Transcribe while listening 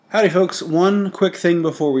Howdy, folks. One quick thing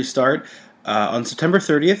before we start. On September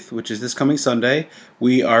 30th, which is this coming Sunday,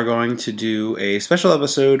 we are going to do a special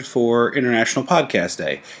episode for International Podcast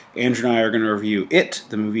Day. Andrew and I are going to review It,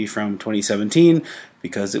 the movie from 2017,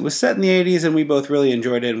 because it was set in the 80s and we both really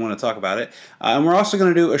enjoyed it and want to talk about it. And we're also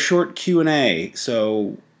going to do a short Q&A,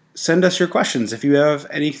 so send us your questions. If you have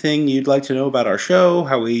anything you'd like to know about our show,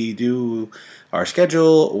 how we do our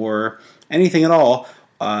schedule, or anything at all,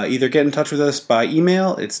 either get in touch with us by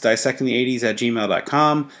email. It's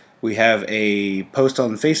dissectingthe80s@gmail.com. We have a post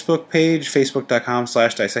on the Facebook page,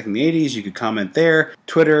 facebook.com/dissectingthe80s. You could comment there.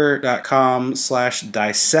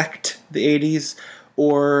 Twitter.com/dissectthe80s.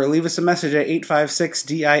 Or leave us a message at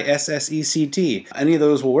 856-DISSECT. Any of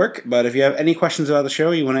those will work, but if you have any questions about the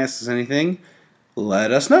show, you want to ask us anything,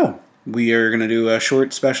 let us know. We are going to do a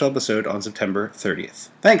short special episode on September 30th.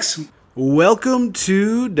 Thanks! Welcome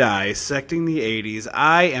to Dissecting the 80s.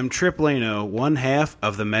 I am Trip Lano, one half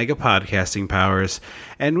of the Mega Podcasting Powers,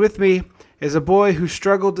 and with me is a boy who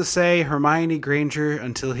struggled to say Hermione Granger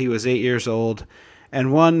until he was 8 years old,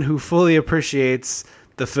 and one who fully appreciates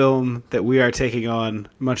the film that we are taking on,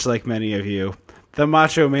 much like many of you, the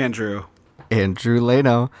Macho Mandrew. Andrew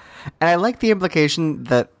Lano. And I like the implication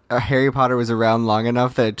that Harry Potter was around long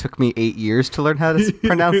enough that it took me 8 years to learn how to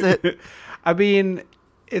pronounce it. I mean,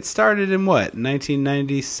 it started in what,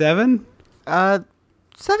 1997? 7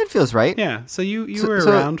 feels right. Yeah, so you were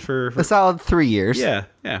around for a solid 3 years. Yeah.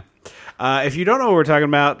 If you don't know what we're talking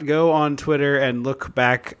about, go on Twitter and look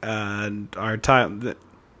back our time.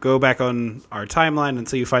 Go back on our timeline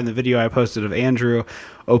until you find the video I posted of Andrew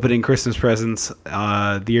opening Christmas presents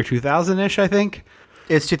the year 2000-ish, I think.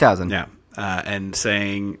 It's 2000. Yeah, and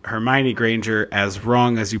saying Hermione Granger as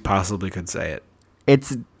wrong as you possibly could say it.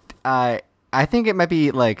 It's I think it might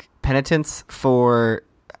be like penitence for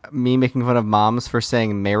me making fun of moms for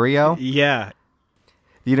saying Mario. Yeah.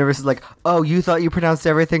 The universe is like, oh, you thought you pronounced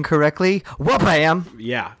everything correctly? Whoop-I-am.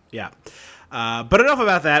 Yeah. But enough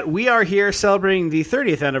about that. We are here celebrating the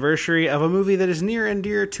 30th anniversary of a movie that is near and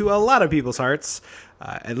dear to a lot of people's hearts,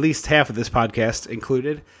 at least half of this podcast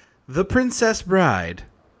included, The Princess Bride.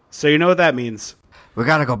 So you know what that means. We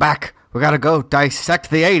gotta go back. We gotta go dissect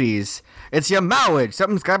the 80s. It's your marriage.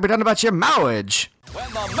 Something's gotta be done about your marriage.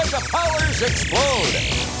 When the mega powers explode.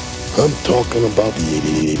 I'm talking about the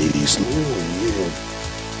 80s. Oh, yeah.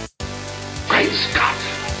 Great Scott.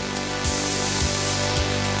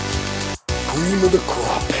 Cream of the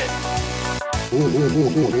crop.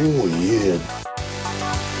 Oh, yeah.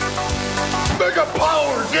 Mega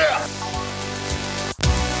powers, yeah.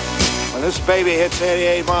 When this baby hits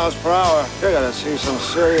 88 miles per hour, you're gonna see some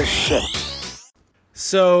serious shit.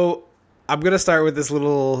 So I'm going to start with this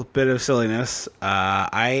little bit of silliness.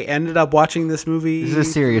 I ended up watching this movie. This is a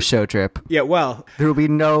serious show, Trip. Yeah, well, there will be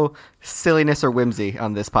no silliness or whimsy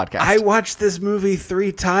on this podcast. I watched this movie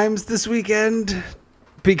 3 times this weekend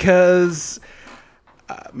because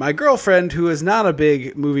my girlfriend, who is not a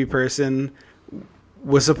big movie person,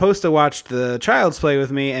 was supposed to watch the Child's Play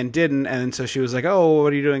with me and didn't, and so she was like, oh,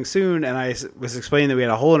 what are you doing soon? And I was explaining that we had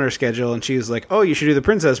a hole in our schedule, and she was like, oh, you should do The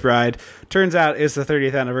Princess Bride. Turns out it's the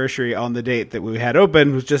 30th anniversary on the date that we had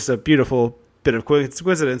open. It was just a beautiful bit of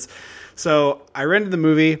coincidence. So I rented the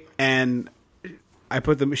movie, and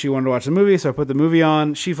she wanted to watch the movie, so I put the movie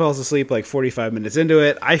on. She falls asleep like 45 minutes into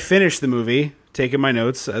it. I finished the movie, taking my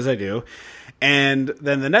notes, as I do, and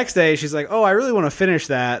then the next day, she's like, oh, I really want to finish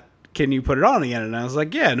that. Can you put it on again? And I was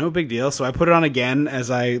like, yeah, no big deal. So I put it on again as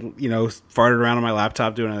I, farted around on my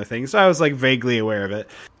laptop doing other things. So I was like vaguely aware of it.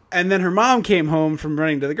 And then her mom came home from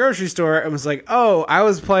running to the grocery store and was like, oh, I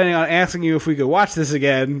was planning on asking you if we could watch this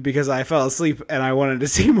again because I fell asleep and I wanted to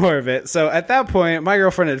see more of it. So at that point, my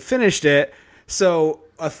girlfriend had finished it. So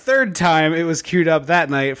a third time it was queued up that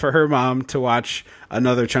night for her mom to watch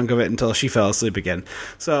another chunk of it until she fell asleep again.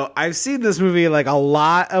 So I've seen this movie like a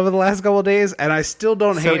lot over the last couple of days, and I still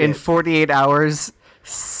don't hate it. So in 48 hours,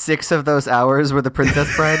 6 of those hours were The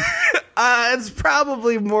Princess Bride? It's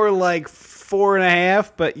probably more like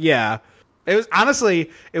 4.5, but yeah. It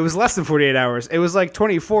was less than 48 hours. It was like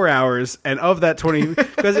 24 hours, and of that 20,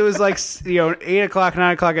 because it was like 8 o'clock,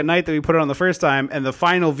 9 o'clock at night that we put it on the first time, and the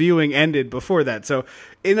final viewing ended before that. So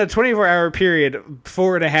in a 24-hour period,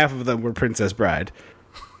 4.5 of them were Princess Bride.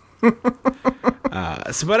 But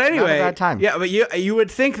anyway, not a bad time. Yeah, but you would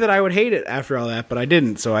think that I would hate it after all that, but I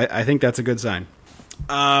didn't. So I think that's a good sign.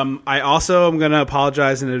 I also am going to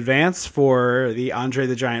apologize in advance for the Andre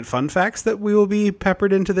the Giant fun facts that we will be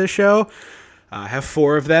peppered into this show. I have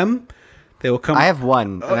 4 of them. They will come. I have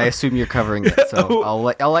 1, and I assume you're covering it, so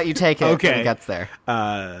I'll let you take it when it gets there.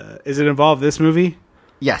 Is it involve this movie?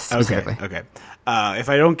 Yes, specifically. Okay. If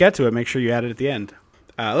I don't get to it, make sure you add it at the end.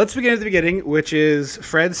 Let's begin at the beginning, which is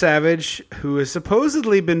Fred Savage, who has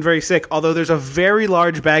supposedly been very sick, although there's a very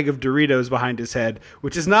large bag of Doritos behind his head,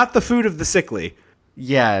 which is not the food of the sickly.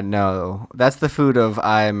 Yeah, no. That's the food of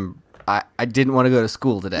I didn't want to go to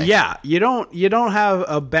school today. Yeah, you don't have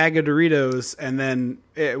a bag of Doritos and then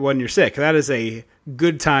when you're sick. That is a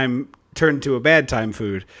good time turned to a bad time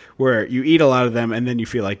food where you eat a lot of them and then you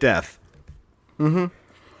feel like death. Mm-hmm.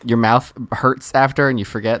 Your mouth hurts after and you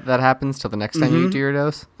forget that happens till the next time you eat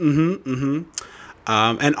Doritos.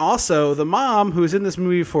 And also, the mom, who's in this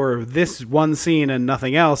movie for this one scene and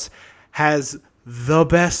nothing else, has the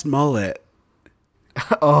best mullet.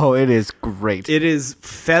 Oh, it is great. It is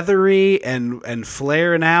feathery and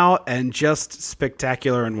flaring out and just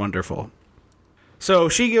spectacular and wonderful. So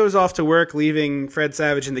she goes off to work, leaving Fred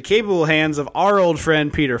Savage in the capable hands of our old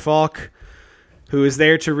friend Peter Falk, who is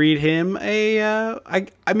there to read him I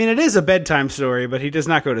mean, it is a bedtime story, but he does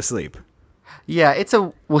not go to sleep. Yeah,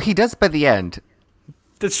 he does by the end.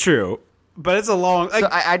 That's true. But it's a long...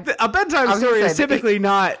 Like, so a bedtime story is typically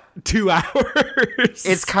not 2 hours.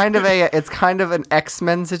 It's kind of an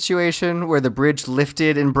X-Men situation where the bridge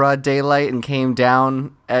lifted in broad daylight and came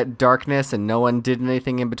down at darkness and no one did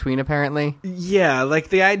anything in between, apparently. Yeah, like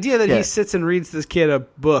the idea that he sits and reads this kid a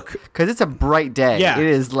book. Because it's a bright day. Yeah.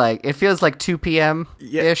 It feels like 2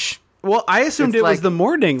 p.m.-ish. Well, I assumed it was the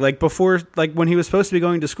morning, like before, like when he was supposed to be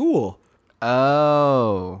going to school.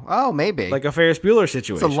 Oh, maybe. Like a Ferris Bueller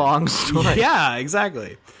situation. It's a long story. Yeah,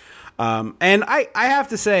 exactly. And I have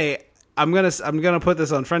to say, I'm gonna put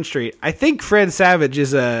this on Front Street. I think Fred Savage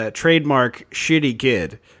is a trademark shitty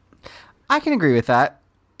kid. I can agree with that.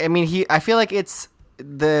 I mean, I feel like it's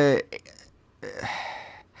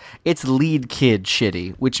lead kid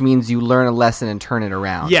shitty, which means you learn a lesson and turn it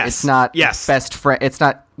around. Yes. It's not best friend. It's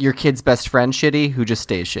not your kid's best friend shitty who just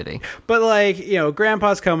stays shitty. But like,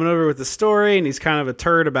 Grandpa's coming over with the story and he's kind of a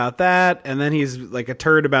turd about that. And then he's like a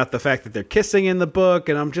turd about the fact that they're kissing in the book.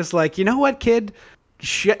 And I'm just like, you know what, kid?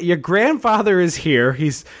 Your grandfather is here.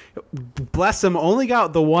 He's, bless him, only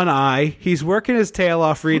got the one eye. He's working his tail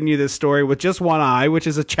off reading you this story with just one eye, which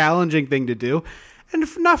is a challenging thing to do. And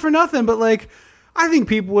not for nothing, but like, I think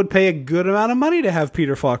people would pay a good amount of money to have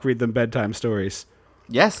Peter Falk read them bedtime stories.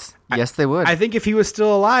 Yes, they would. I think if he was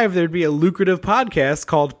still alive, there'd be a lucrative podcast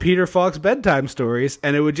called Peter Falk's Bedtime Stories,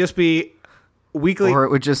 and it would just be weekly. Or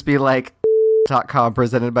it would just be like .com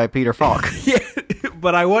presented by Peter Falk. Yeah,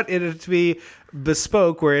 but I want it to be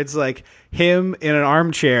bespoke, where it's like him in an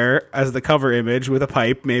armchair as the cover image with a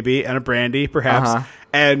pipe, maybe, and a brandy, perhaps.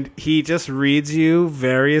 And he just reads you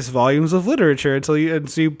various volumes of literature until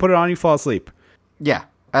you put it on, you fall asleep. Yeah,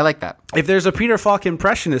 I like that. If there's a Peter Falk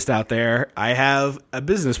impressionist out there, I have a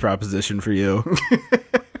business proposition for you.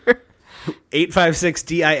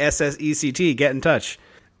 856-DISSECT. Get in touch.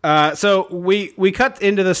 So we cut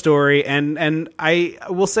into the story, and I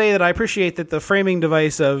will say that I appreciate that the framing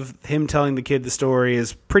device of him telling the kid the story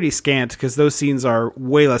is pretty scant, because those scenes are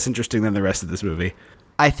way less interesting than the rest of this movie.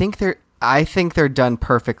 I think they're done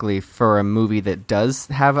perfectly for a movie that does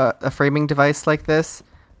have a framing device like this.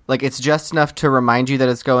 Like, it's just enough to remind you that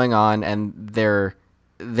it's going on, and they're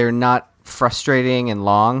not frustrating and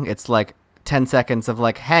long. It's like 10 seconds of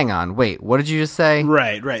like, hang on, wait, what did you just say?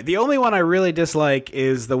 Right. The only one I really dislike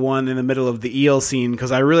is the one in the middle of the eel scene,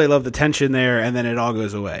 because I really love the tension there, and then it all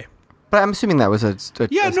goes away. But I'm assuming that was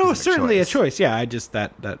certainly choice. a choice. Yeah, I just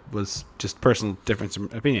that was just personal difference in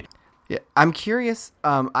opinion. Yeah, I'm curious.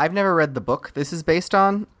 I've never read the book this is based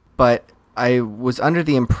on, but I was under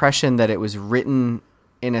the impression that it was written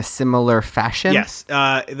in a similar fashion. Yes.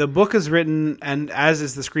 The book is written, and as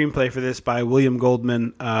is the screenplay for this, by William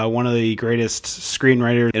Goldman, one of the greatest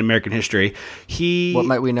screenwriters in American history. What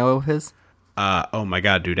might we know of his? Oh my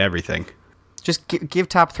God, dude, everything. Just give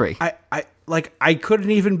top 3. I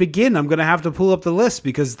couldn't even begin. I'm going to have to pull up the list,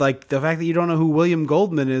 because like the fact that you don't know who William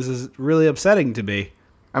Goldman is really upsetting to me.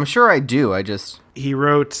 I'm sure I do. He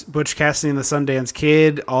wrote Butch Cassidy and the Sundance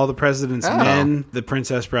Kid, All the President's Men, The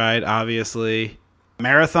Princess Bride, obviously,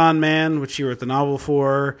 Marathon Man, which he wrote the novel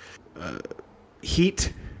for,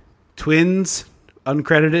 Heat, Twins,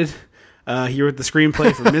 uncredited. He wrote the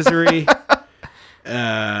screenplay for Misery.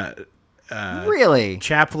 Really?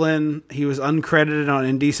 Chaplin. He was uncredited on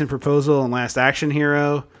Indecent Proposal and Last Action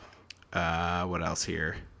Hero. What else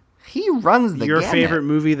here? He runs the Your gamut. favorite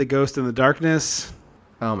movie, The Ghost in the Darkness.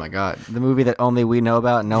 Oh my God. The movie that only we know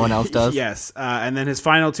about and no one else does? Yes. And then his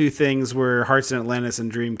final 2 things were Hearts in Atlantis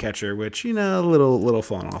and Dreamcatcher, which, a little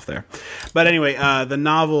fallen off there. But anyway, the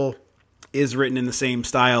novel is written in the same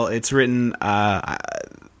style. It's written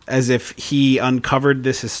as if he uncovered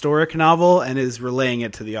this historic novel and is relaying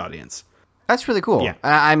it to the audience. That's really cool.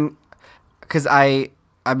 Yeah. Because I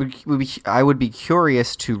I would be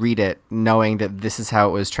curious to read it knowing that this is how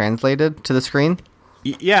it was translated to the screen.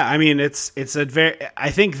 Yeah, I mean, it's a very. I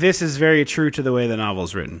think this is very true to the way the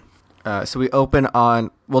novel's written. So we open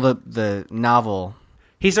on the novel.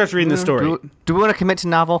 He starts reading the story. Do we want to commit to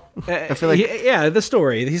novel? I feel like the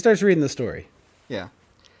story. He starts reading the story. yeah.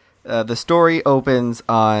 The story opens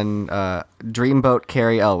on Dreamboat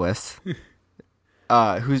Carrie Elwes,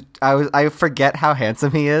 who's I forget how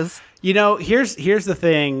handsome he is. You know, here's the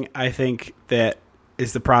thing. I think that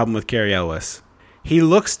is the problem with Cary Elwes. He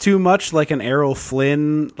looks too much like an Errol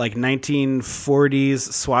Flynn, like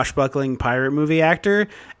 1940s swashbuckling pirate movie actor,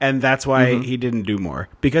 and that's why he didn't do more.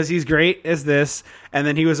 Because he's great as this, and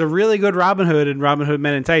then he was a really good Robin Hood in Robin Hood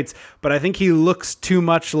Men in Tights, but I think he looks too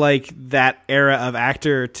much like that era of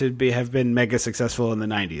actor to have been mega successful in the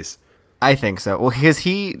 90s. I think so. Well, because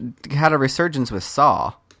he had a resurgence with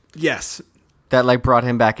Saw Yes. that like brought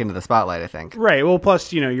him back into the spotlight, I think. Right. Well,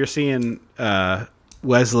 plus, you're seeing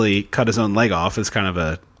Wesley cut his own leg off is kind of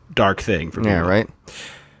a dark thing for people. Yeah, right?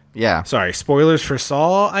 Yeah. Sorry, spoilers for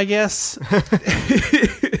Saw, I guess.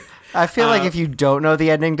 I feel like if you don't know the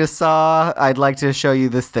ending to Saw, I'd like to show you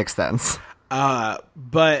this Sixth Sense.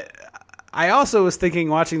 But I also was thinking,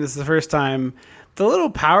 watching this the first time, the little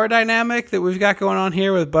power dynamic that we've got going on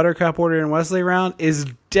here with Buttercup ordering Wesley around is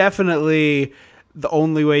definitely the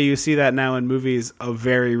only way you see that now in movies, a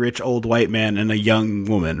very rich old white man and a young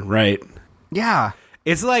woman, right? Yeah.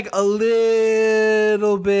 It's like a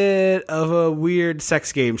little bit of a weird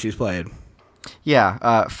sex game she's playing.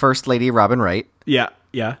 Yeah. First Lady Robin Wright. Yeah,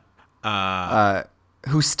 yeah.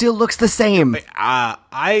 Who still looks the same.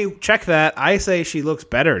 I check that. I say she looks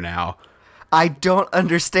better now. I don't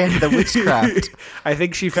understand the witchcraft. I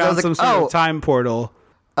think she found like, some sort of time portal.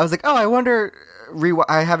 I was like, oh, I wonder...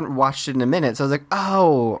 I haven't watched it in a minute, so I was like,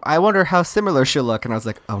 oh, I wonder how similar she'll look. And I was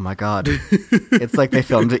like, oh my God. It's like they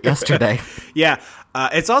filmed it yesterday. Yeah.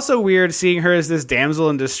 It's also weird seeing her as this damsel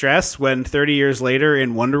in distress when 30 years later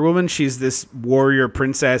in Wonder Woman, she's this warrior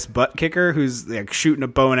princess butt kicker who's like shooting a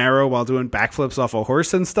bow and arrow while doing backflips off a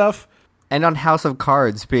horse and stuff. And on House of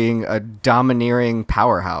Cards being a domineering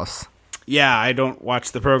powerhouse. Yeah, I don't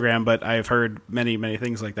watch the program, but I've heard many, many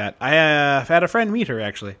things like that. I have had a friend meet her,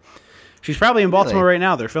 actually. She's probably in Baltimore right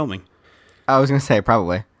now. They're filming. I was going to say,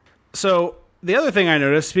 probably. So the other thing I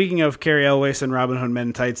noticed, speaking of Cary Elwes and Robin Hood Men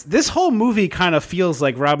in Tights, this whole movie kind of feels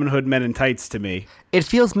like Robin Hood Men in Tights to me. It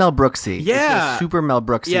feels Mel Brooksy. Yeah. It feels super Mel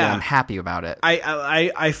Brooksy, Yeah. and I'm happy about it.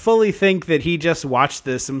 I fully think that he just watched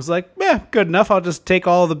this and was like, good enough. I'll just take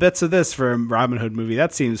all the bits of this for a Robin Hood movie.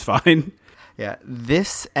 That seems fine. Yeah.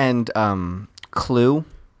 This and Clue,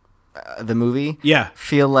 the movie,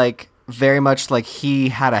 feel like very much like he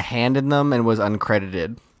had a hand in them and was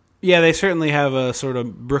uncredited. Yeah, they certainly have a sort of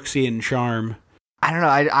Brooksian charm. I don't know.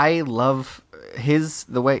 I love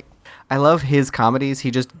I love his comedies.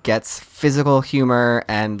 He just gets physical humor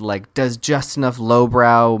and like does just enough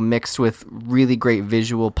lowbrow mixed with really great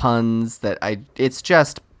visual puns that it's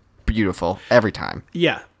just beautiful every time.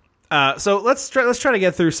 Yeah. So let's try to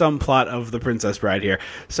get through some plot of The Princess Bride here.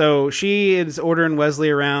 So she is ordering Wesley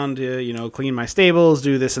around, clean my stables,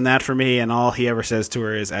 do this and that for me, and all he ever says to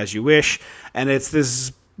her is "as you wish." And it's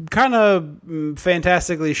this kind of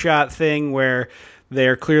fantastically shot thing where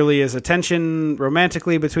there clearly is a tension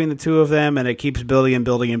romantically between the two of them, and it keeps building and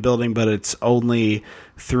building and building, but it's only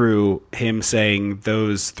through him saying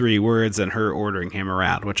those three words and her ordering him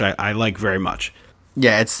around, which I like very much.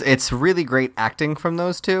 Yeah, it's really great acting from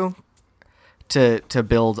those two to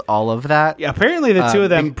build all of that. Yeah, apparently the two of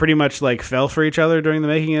them pretty much like fell for each other during the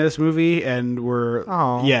making of this movie and were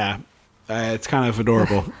it's kind of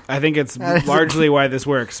adorable. I think it's largely why this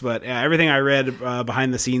works, but everything I read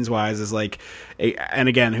behind the scenes wise is like, and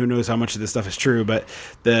again, who knows how much of this stuff is true, but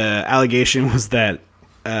the allegation was that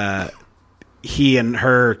he and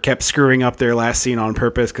her kept screwing up their last scene on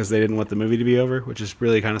purpose because they didn't want the movie to be over, which is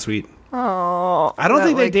really kind of sweet. Oh, I don't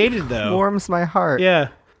think they dated though. Warms my heart. Yeah.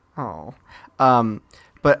 Oh.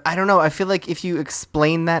 But I don't know. I feel like if you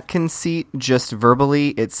explain that conceit just verbally,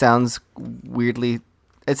 it sounds weird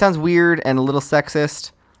and a little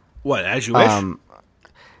sexist. What, as you wish?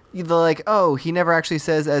 The like, oh, he never actually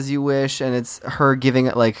says "as you wish," and it's her giving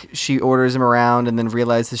it like she orders him around and then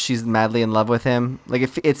realizes she's madly in love with him.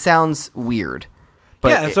 Like it sounds weird. But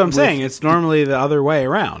yeah, that's what I'm saying. It's normally the other way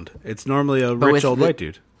around. It's normally a rich old white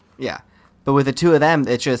dude. Yeah, but with the two of them,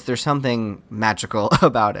 it's just there's something magical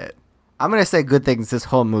about it. I'm gonna say good things this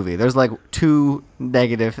whole movie. There's like 2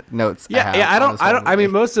 negative notes. I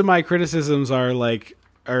mean, most of my criticisms are like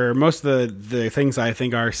or most of the things I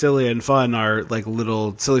think are silly and fun are like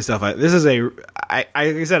little silly stuff. Like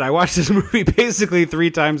I said, I watched this movie basically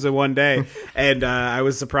 3 times in one day, and I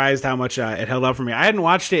was surprised how much it held up for me. I hadn't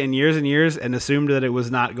watched it in years and years and assumed that it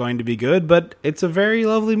was not going to be good, but it's a very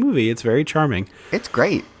lovely movie. It's very charming. It's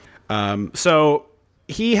great. So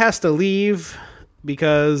he has to leave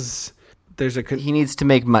because there's He needs to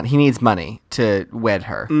make money. He needs money to wed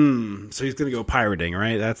her. so he's going to go pirating,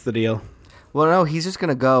 right? That's the deal. Well, no, he's just going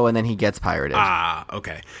to go and then he gets pirated. Ah,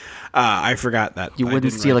 okay. I forgot that. You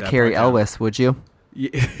wouldn't steal a Carrie Elwes, would you?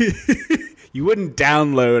 You wouldn't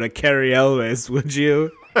download a Carrie Elwes, would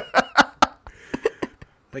you?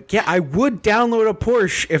 Like, yeah, I would download a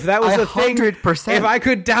Porsche if that was a thing. 100%. If I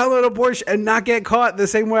could download a Porsche and not get caught the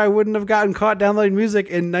same way I wouldn't have gotten caught downloading music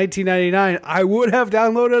in 1999, I would have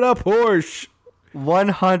downloaded a Porsche.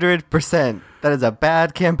 100%. That is a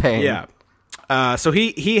bad campaign. Yeah. So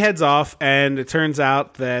he heads off, and it turns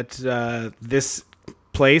out that this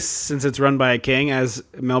place, since it's run by a king, as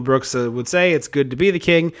Mel Brooks would say, it's good to be the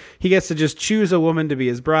king. He gets to just choose a woman to be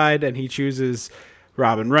his bride, and he chooses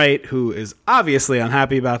Robin Wright, who is obviously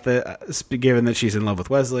unhappy about that, given that she's in love with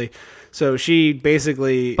Wesley. So she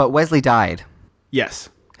basically... But Wesley died. Yes.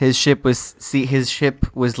 His ship was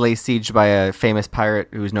laid siege by a famous pirate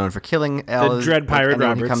who was known for killing the Dread Pirate and then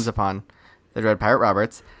Roberts. He comes upon the Dread Pirate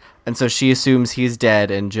Roberts, and so she assumes he's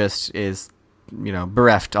dead and just is,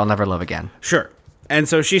 bereft. I'll never love again. Sure. And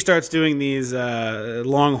so she starts doing these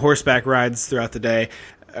long horseback rides throughout the day,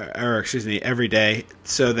 every day,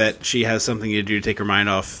 so that she has something to do to take her mind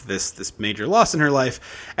off this major loss in her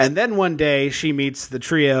life. And then one day she meets the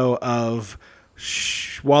trio of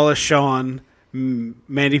Wallace Shawn,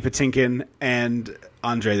 Mandy Patinkin, and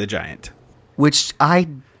Andre the Giant.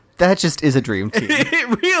 That just is a dream team.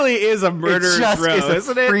 It really is a murderer's row,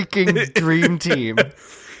 isn't it? Freaking dream team.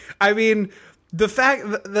 I mean,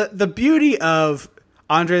 the beauty of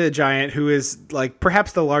Andre the Giant, who is like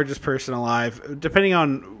perhaps the largest person alive, depending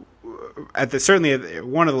on certainly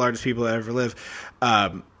one of the largest people that ever lived.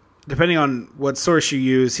 Depending on what source you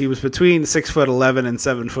use, he was between 6'11" and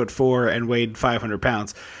 7'4" and weighed 500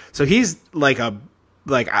 pounds. So he's like a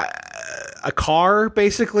car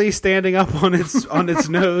basically standing up on its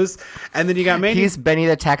nose, and then you got Mandy. He's Benny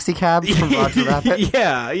the taxi cab from Roger Rabbit.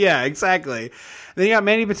 Yeah, exactly. Then you got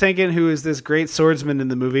Mandy Patinkin, who is this great swordsman in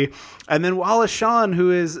the movie, and then Wallace Shawn,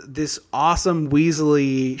 who is this awesome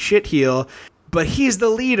weaselly shitheel, but he's the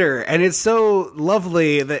leader, and it's so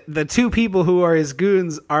lovely that the two people who are his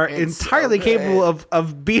goons are entirely capable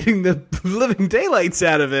of beating the living daylights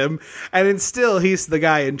out of him, and still he's the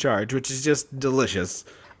guy in charge, which is just delicious.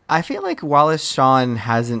 I feel like Wallace Shawn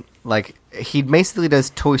hasn't, he basically does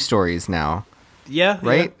Toy Stories now. Yeah.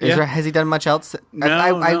 Right? Yeah. Has he done much else? No.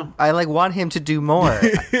 I want him to do more.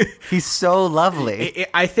 He's so lovely.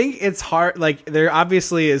 I think it's hard. There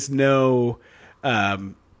obviously is no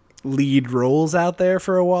lead roles out there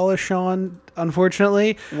for a Wallace Shawn,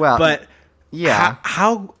 unfortunately. Well, but yeah.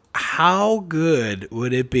 How good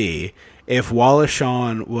would it be if Wallace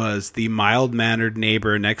Shawn was the mild-mannered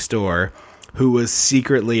neighbor next door who was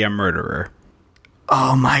secretly a murderer?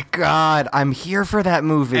 Oh my God, I'm here for that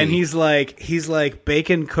movie. And he's like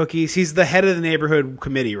baking cookies. He's the head of the neighborhood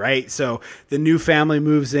committee, right? So the new family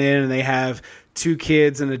moves in and they have 2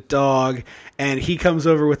 kids and a dog, and he comes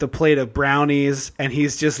over with a plate of brownies, and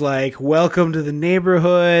he's just like, "Welcome to the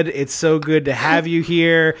neighborhood. It's so good to have you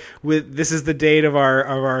here. This is the date of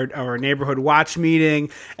our neighborhood watch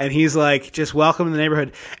meeting." And he's like, "Just welcome to the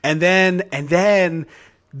neighborhood." And then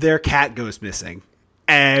their cat goes missing.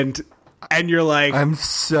 And you're like, I'm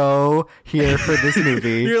so here for this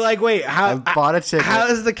movie. You're like, wait, I bought a ticket. How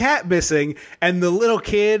is the cat missing? And the little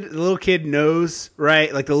kid knows,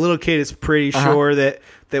 right? Like the little kid is pretty sure that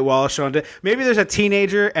Wallace Shawn did. Maybe there's a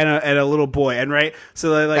teenager and a little boy, and right?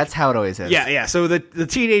 So that's how it always is. Yeah. So the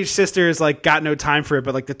teenage sister is like got no time for it,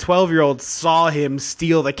 but like the 12-year-old saw him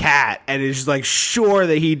steal the cat and is like sure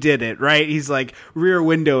that he did it, right? He's like rear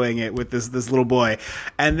windowing it with this little boy,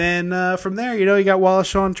 and then from there, you got Wallace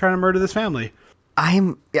Shawn trying to murder this family.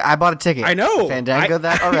 I bought a ticket. I know. Fandango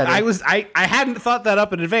that already. I hadn't thought that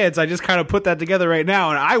up in advance. I just kind of put that together right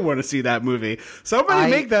now, and I want to see that movie. Somebody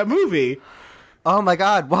make that movie. Oh my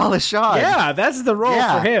God, Wallace Shawn. Yeah, that's the role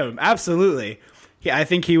for him. Absolutely. Yeah, I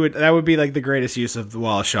think that would be like the greatest use of the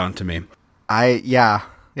Wallace Shawn to me.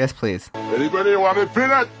 Yes, please. Anybody want a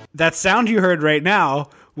peanut? That sound you heard right now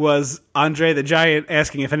was Andre the Giant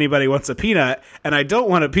asking if anybody wants a peanut, and I don't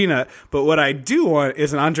want a peanut, but what I do want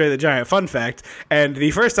is an Andre the Giant fun fact, and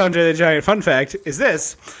the first Andre the Giant fun fact is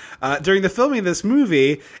this. During the filming of this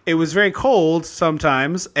movie, it was very cold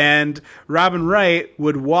sometimes, and Robin Wright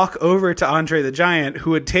would walk over to Andre the Giant,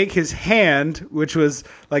 who would take his hand, which was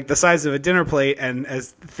like the size of a dinner plate and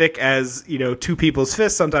as thick as, two people's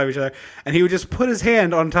fists on top of each other, and he would just put his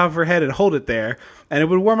hand on top of her head and hold it there, and it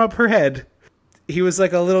would warm up her head. He was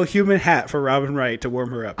like a little human hat for Robin Wright to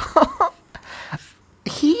warm her up.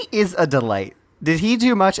 He is a delight. Did he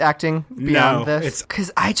do much acting beyond No, this?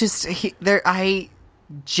 Because I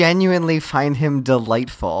genuinely find him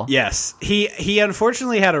delightful. Yes. He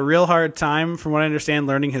unfortunately had a real hard time, from what I understand,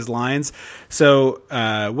 learning his lines. So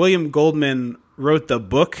William Goldman wrote the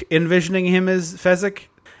book envisioning him as Fezzik,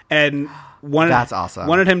 and That's awesome.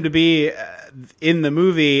 wanted him to be in the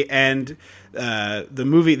movie, and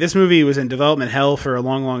this movie was in development hell for a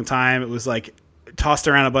long, long time. It was like tossed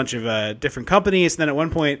around a bunch of different companies. And then at one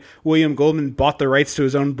point, William Goldman bought the rights to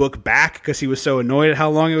his own book back because he was so annoyed at how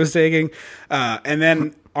long it was taking. And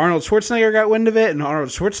then Arnold Schwarzenegger got wind of it, and Arnold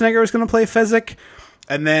Schwarzenegger was going to play Fezzik.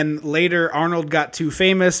 And then later, Arnold got too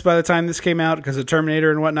famous by the time this came out because of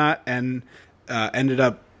Terminator and whatnot, and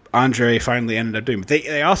Andre finally ended up doing it.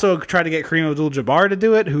 They also tried to get Kareem Abdul-Jabbar to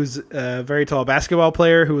do it, who's a very tall basketball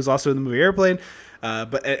player who was also in the movie Airplane.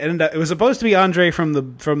 But it was supposed to be Andre from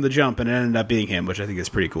the jump, and it ended up being him, which I think is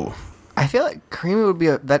pretty cool. I feel like Kareem would be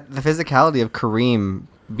the physicality of Kareem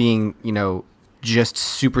being, just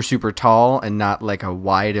super, super tall and not like a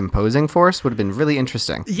wide, imposing force would have been really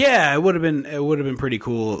interesting. Yeah, it would have been pretty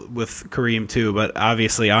cool with Kareem too. But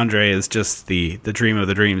obviously, Andre is just the dream of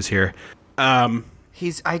the dreams here. I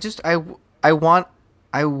want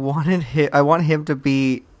him to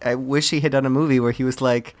be. I wish he had done a movie where he was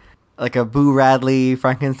like a Boo Radley,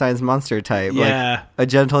 Frankenstein's monster type. Yeah. Like a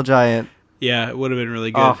gentle giant. Yeah, it would have been really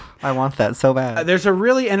good. Oh, I want that so bad. There's a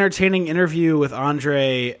really entertaining interview with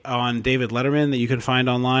Andre on David Letterman that you can find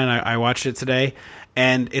online. I watched it today,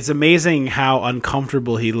 and it's amazing how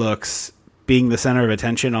uncomfortable he looks being the center of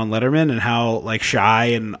attention on Letterman, and how like shy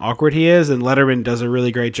and awkward he is. And Letterman does a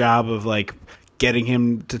really great job of like getting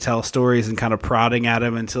him to tell stories and kind of prodding at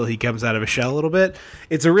him until he comes out of his shell a little bit.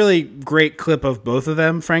 It's a really great clip of both of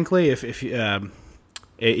them, frankly. If even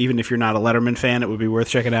if you're not a Letterman fan, it would be worth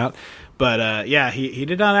checking out. But he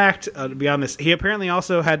did not act beyond this. He apparently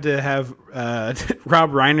also had to have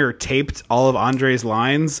Rob Reiner taped all of Andre's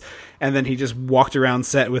lines, and then he just walked around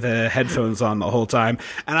set with headphones on the whole time.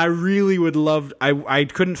 And I really would love. I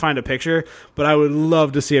couldn't find a picture, but I would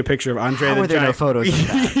love to see a picture of Andre the Giant. How are there no photos of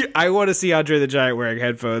that? I want to see Andre the Giant wearing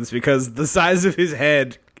headphones, because the size of his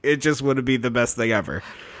head, it just would be the best thing ever.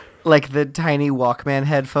 Like the tiny Walkman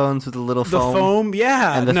headphones with the little foam. The foam,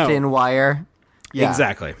 yeah. And the thin wire. Yeah.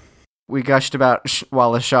 Exactly. We gushed about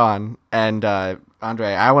Wallace Shawn and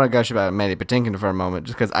Andre. I want to gush about Mandy Patinkin for a moment,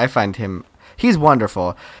 just because I find he's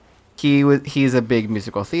wonderful. He's a big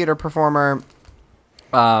musical theater performer.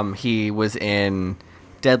 He was in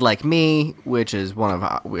Dead Like Me, which is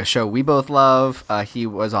a show we both love. He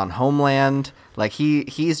was on Homeland. Like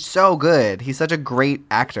he's so good. He's such a great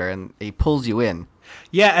actor, and he pulls you in.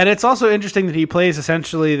 Yeah, and it's also interesting that he plays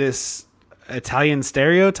essentially this Italian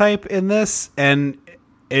stereotype in this, and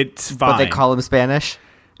it's fine. But they call him Spanish?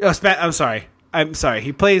 Oh, I'm sorry.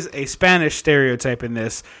 He plays a Spanish stereotype in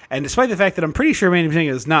this, and despite the fact that I'm pretty sure Mandy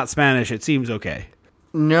Patinkin is not Spanish, it seems okay.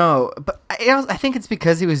 No, but I think it's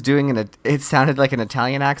because he was doing it sounded like an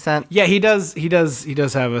Italian accent. Yeah, he does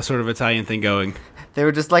have a sort of Italian thing going. They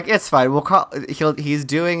were just like, it's fine. He's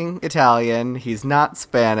doing Italian. He's not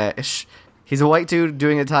Spanish. He's a white dude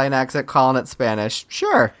doing an Italian accent, calling it Spanish.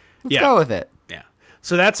 Sure, let's go with it. Yeah.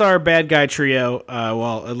 So that's our bad guy trio.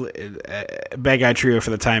 Bad guy trio for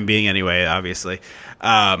the time being, anyway. Obviously.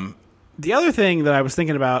 The other thing that I was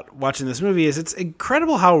thinking about watching this movie is it's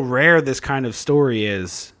incredible how rare this kind of story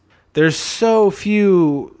is. There's so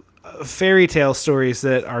few fairy tale stories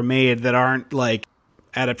that are made that aren't like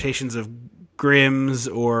adaptations of Grimm's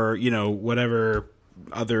or, whatever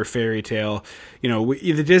other fairy tale.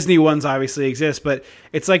 The Disney ones obviously exist, but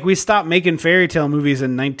it's like we stopped making fairy tale movies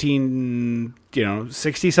in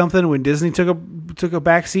 1960 something when Disney took a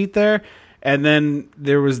back seat there. And then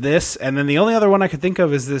there was this, and then the only other one I could think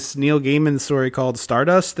of is this Neil Gaiman story called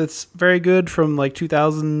Stardust that's very good from like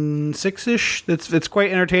 2006-ish. It's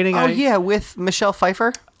quite entertaining. Oh, yeah, with Michelle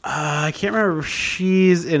Pfeiffer? I can't remember if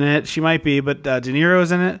she's in it. She might be, but De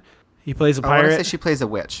Niro's in it. He plays a pirate. I want to say she plays a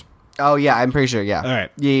witch. Oh, yeah, I'm pretty sure, yeah. All right.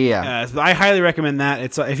 Yeah. I highly recommend that.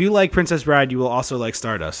 It's if you like Princess Bride, you will also like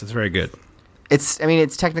Stardust. It's very good.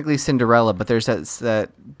 It's technically Cinderella, but there's that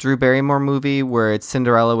Drew Barrymore movie where it's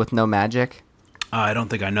Cinderella with no magic. I don't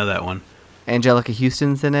think I know that one. Angelica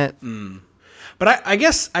Houston's in it. But I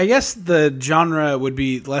guess the genre would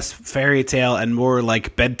be less fairy tale and more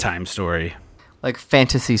like bedtime story. Like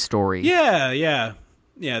fantasy story. Yeah.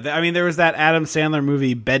 I mean, there was that Adam Sandler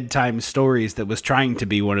movie, Bedtime Stories, that was trying to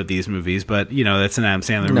be one of these movies, but that's an Adam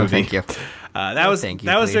Sandler movie. No, thank you. That was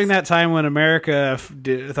please. during that time when America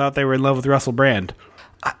thought they were in love with Russell Brand.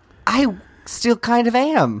 I still kind of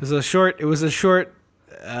am. It was a short.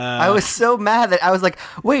 I was so mad that I was like,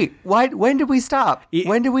 "Wait, why? When did we stop?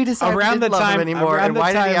 When did we decide we didn't love him anymore? And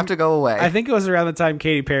why did he have to go away?" I think it was around the time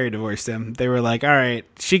Katy Perry divorced him. They were like, "All right,"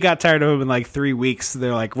 she got tired of him in like 3 weeks.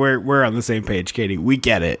 They're like, "We're on the same page, Katy. We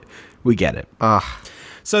get it. Ugh.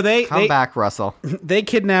 So they Come back, Russell. They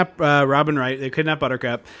kidnap Robin Wright. They kidnap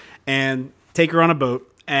Buttercup and take her on a boat.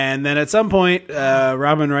 And then at some point,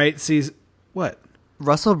 Robin Wright sees what?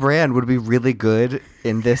 Russell Brand would be really good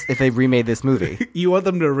in this if they remade this movie. You want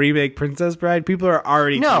them to remake Princess Bride? People are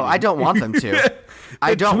already No, tweeting. I don't want them to.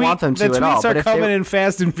 I don't want them to at all. The tweets are if coming in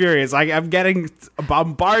fast and furious. I'm getting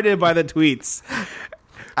bombarded by the tweets.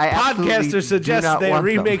 Podcaster suggests they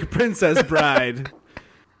remake Princess Bride.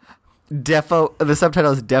 The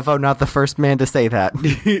subtitle is Defo, not the first man to say that.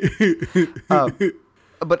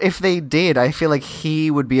 But if they did, I feel like he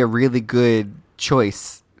would be a really good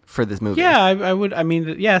choice for this movie. Yeah, I would. I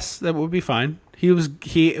mean, yes, that would be fine. He was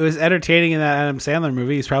entertaining in that Adam Sandler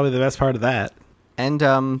movie. He's probably the best part of that. And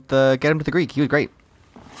the Get Him to the Greek, he was great.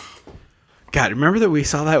 God, remember that we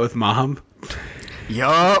saw that with Mom?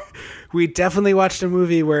 Yup. We definitely watched a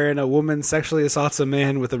movie wherein a woman sexually assaults a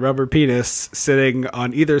man with a rubber penis sitting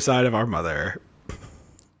on either side of our mother.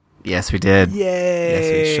 Yes, we did. Yay!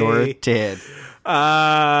 Yes, we sure did.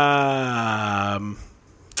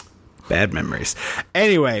 Bad memories.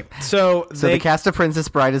 Anyway, so the cast of Princess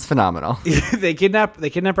Bride is phenomenal. They kidnap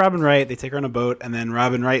Robin Wright. They take her on a boat, and then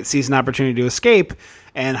Robin Wright sees an opportunity to escape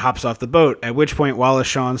and hops off the boat. At which point, Wallace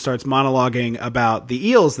Shawn starts monologuing about the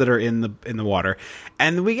eels that are in the water,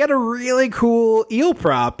 and we get a really cool eel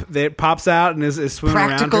prop that pops out and is swimming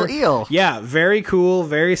Practical around her. eel. Yeah, very cool,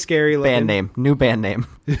 very scary looking. New band name.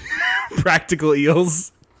 Practical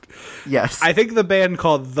Eels. Yes. I think the band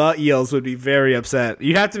called The Eels would be very upset.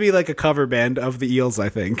 You'd have to be like a cover band of the Eels, I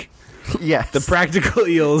think. Yes. The Practical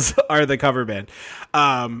Eels are the cover band.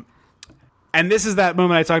 And this is that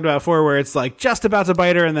moment I talked about before where it's like just about to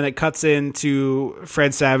bite her, and then it cuts into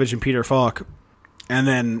Fred Savage and Peter Falk. And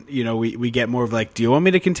then, we get more of like, do you want me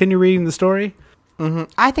to continue reading the story? Mm-hmm.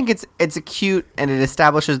 I think it's a cute, and it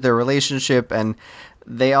establishes their relationship, and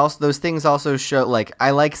those things also show, like, I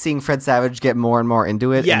like seeing Fred Savage get more and more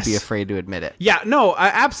into it and be afraid to admit it. Yeah, no,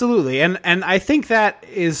 absolutely. And I think that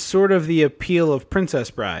is sort of the appeal of Princess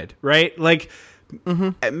Bride, right? Like,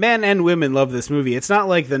 men and women love this movie. It's not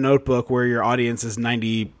like The Notebook where your audience is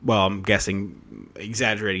 90, well, I'm guessing,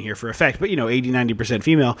 exaggerating here for effect, but 80-90%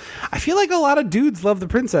 female. I feel like a lot of dudes love The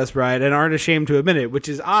Princess Bride and aren't ashamed to admit it, which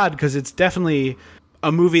is odd because it's definitely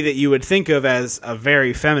a movie that you would think of as a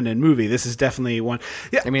very feminine movie. This is definitely one.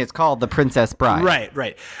 Yeah. I mean, it's called The Princess Bride.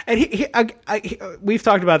 Right. And we've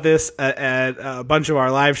talked about this at a bunch of our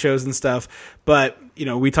live shows and stuff, but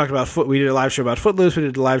we talked about we did a live show about Footloose. We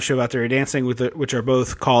did a live show about Dirty Dancing, which are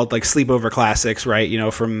both called like sleepover classics,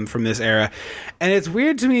 right? From this era. And it's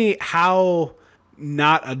weird to me how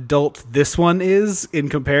not adult this one is in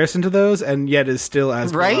comparison to those, and yet is still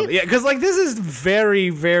as right. beloved. Yeah, because like this is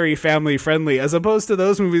very, very family friendly, as opposed to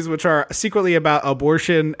those movies which are secretly about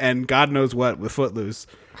abortion and God knows what with Footloose.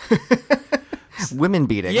 Women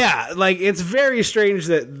beating. Yeah, like it's very strange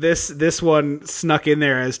that this one snuck in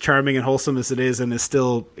there as charming and wholesome as it is, and is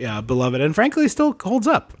still beloved, and frankly still holds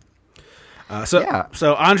up.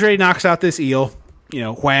 So Andre knocks out this eel,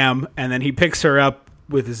 wham, and then he picks her up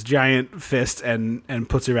with his giant fist and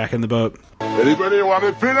puts her back in the boat. Anybody want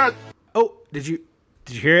a peanut? Oh, did you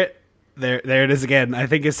hear it? There it is again. I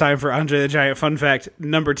think it's time for Andre the Giant fun fact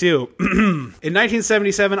number 2. In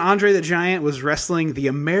 1977, Andre the Giant was wrestling the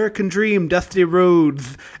American Dream, Dusty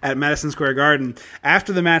Rhodes, at Madison Square Garden.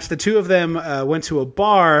 After the match, the two of them went to a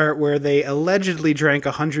bar where they allegedly drank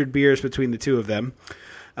 100 beers between the two of them.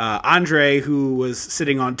 Andre, who was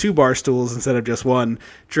sitting on 2 bar stools instead of just one,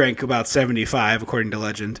 drank about 75, according to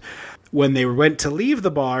legend. When they went to leave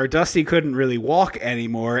the bar, Dusty couldn't really walk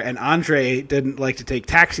anymore, and Andre didn't like to take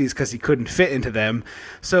taxis because he couldn't fit into them.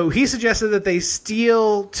 So he suggested that they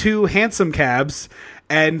steal 2 hansom cabs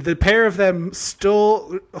and the pair of them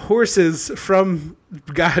stole horses from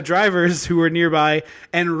drivers who were nearby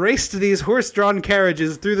and raced these horse-drawn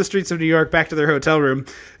carriages through the streets of New York back to their hotel room,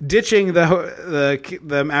 ditching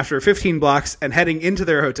them after 15 blocks and heading into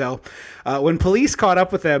their hotel. When police caught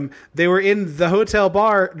up with them, they were in the hotel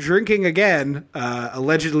bar drinking again,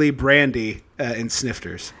 allegedly brandy and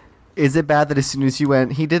snifters. Is it bad that as soon as you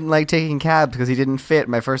went, he didn't like taking cabs because he didn't fit?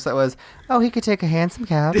 My first thought was, oh, he could take a handsome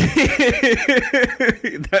cab.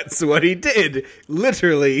 That's what he did.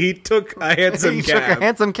 Literally, he took a handsome he cab. took a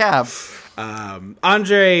handsome cab.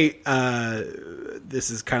 Andre, this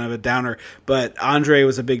is kind of a downer, but Andre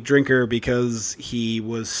was a big drinker because he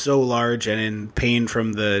was so large and in pain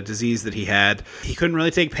from the disease that he had. He couldn't really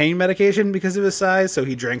take pain medication because of his size, so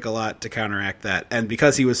he drank a lot to counteract that. And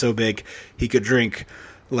because he was so big, he could drink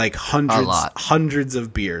like hundreds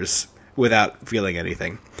of beers without feeling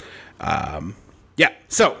anything.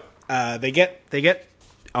 So they get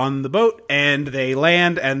on the boat and they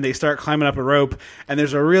land and they start climbing up a rope, and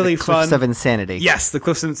there's a really fun Cliffs of Insanity. Yes, the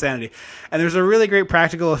Cliffs of Insanity. And there's a really great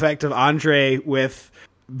practical effect of Andre with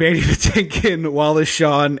Mandy Patinkin, Wallace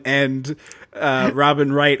Shawn, and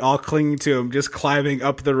Robin Wright all clinging to him, just climbing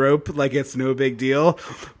up the rope like it's no big deal.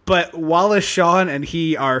 But Wallace Shawn and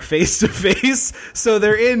he are face to face, so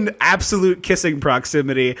they're in absolute kissing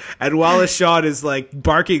proximity, and Wallace Shawn is like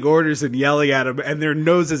barking orders and yelling at him, and their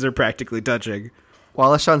noses are practically touching.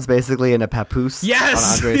 Wallace Shawn's basically in a papoose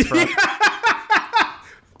Yes! on Andre's front.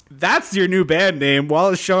 That's your new band name,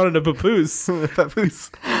 Wallace Shawn and a papoose.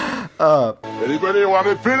 Papoose. Anybody want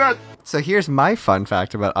a peanut? So here's my fun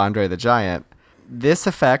fact about Andre the Giant. This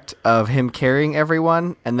effect of him carrying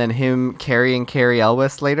everyone and then him carrying Cary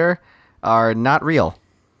Elwes later are not real.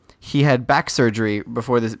 He had back surgery right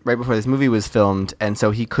before this movie was filmed, and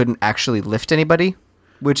so he couldn't actually lift anybody,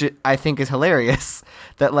 which I think is hilarious.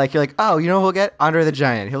 That like you're like, oh, you know what we'll get? Andre the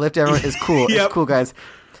Giant. He'll lift everyone. It's cool. Yep. It's cool, guys.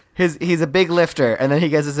 He's a big lifter, and then he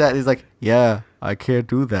gets his set. He's like, yeah, I can't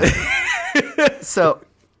do that. So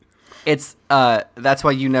it's that's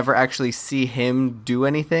why you never actually see him do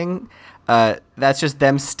anything. That's just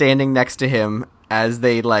them standing next to him as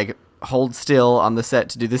they like hold still on the set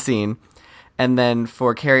to do the scene. And then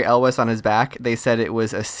for Cary Elwes on his back, they said it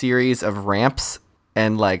was a series of ramps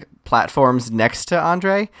and like platforms next to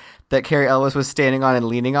Andre that Cary Elwes was standing on and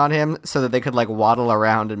leaning on him so that they could like waddle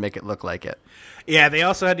around and make it look like it. Yeah, they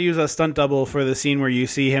also had to use a stunt double for the scene where you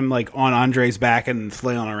see him like on Andre's back and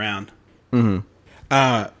flailing around.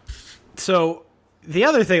 Mm-hmm. So the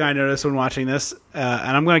other thing I noticed when watching this,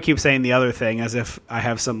 and I'm going to keep saying the other thing as if I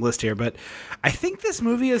have some list here, but I think this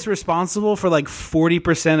movie is responsible for like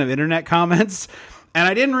 40% of internet comments. And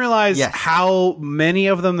I didn't realize how many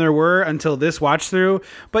of them there were until this watch through.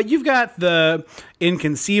 But you've got the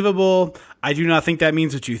inconceivable, I do not think that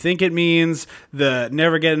means what you think it means, the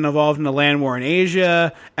never getting involved in a land war in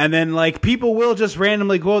Asia, and then like people will just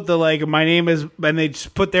randomly quote the like, my name is, and they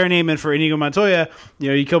just put their name in for Inigo Montoya, you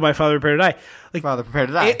know, you killed my father, prepare to die. Like, Father, prepare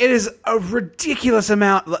to die. It is a ridiculous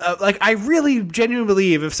amount. Like, I really genuinely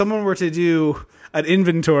believe if someone were to do an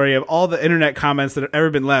inventory of all the internet comments that have ever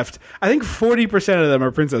been left, I think 40% of them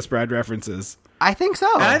are Princess Bride references. I think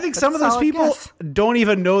so. And I think some of those people don't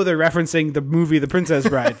even know they're referencing the movie The Princess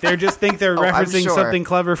Bride. They just think they're referencing something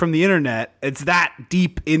clever from the internet. It's that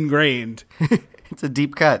deep ingrained. It's a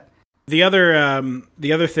deep cut. The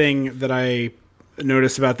other thing that I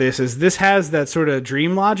noticed about this has that sort of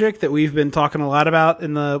dream logic that we've been talking a lot about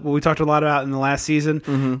we talked a lot about in the last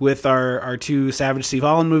season with our two Savage Steve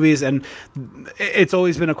Holland movies, and it's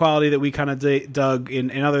always been a quality that we kind of dug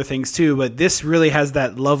in other things too, but this really has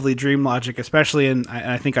that lovely dream logic, especially in,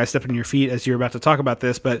 I think I stepped on your feet as you're about to talk about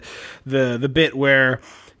this, but the bit where,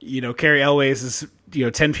 you know, Cary Elwes is, you know,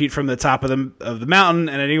 10 feet from the top of the mountain,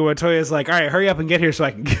 and Inigo Montoya is like, all right, hurry up and get here so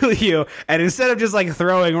I can kill you. And instead of just like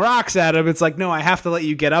throwing rocks at him, it's like, no, I have to let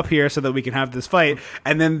you get up here so that we can have this fight.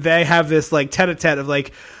 And then they have this like tete-a-tete of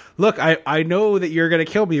like, look, I know that you're going to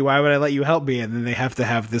kill me. Why would I let you help me? And then they have to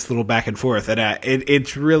have this little back and forth. And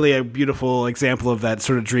it's really a beautiful example of that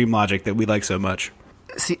sort of dream logic that we like so much.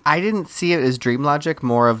 See, I didn't see it as dream logic,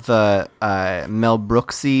 more of the Mel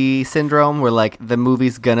Brooksy syndrome, where like the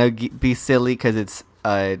movie's gonna be silly because it's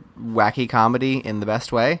a wacky comedy in the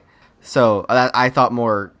best way. So I thought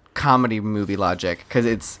more comedy movie logic,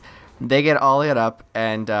 because they get all lit up,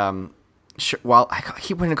 and I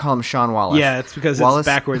keep wanting to call him Sean Wallace. Yeah, it's because it's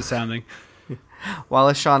backwards sounding.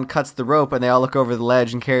 Wallace Shawn cuts the rope, and they all look over the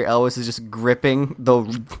ledge, and Cary Elwes is just gripping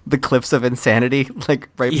the cliffs of insanity, like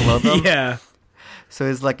right below them. Yeah. So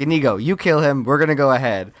he's like, Inigo, you kill him, we're going to go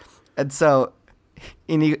ahead. And so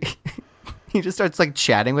Inigo, he just starts like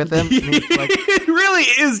chatting with him. And he's like, It really really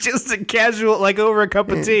is just a casual, like over a cup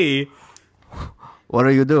of tea. What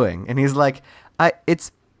are you doing? And he's like,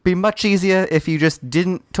 it's be much easier if you just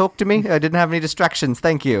didn't talk to me. I didn't have any distractions.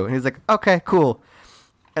 Thank you. And he's like, okay, cool.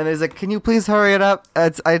 And he's like, can you please hurry it up?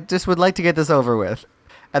 I just would like to get this over with.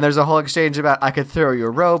 And there's a whole exchange about, I could throw you a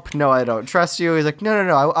rope. No, I don't trust you. He's like, no,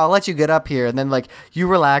 I'll let you get up here. And then, like, you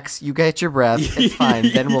relax, you get your breath. It's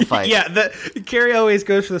fine. Then we'll fight. Yeah, Carrie always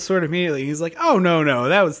goes for the sword immediately. He's like, oh, no,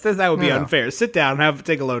 that would be unfair. Sit down and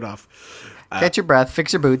take a load off. Get your breath,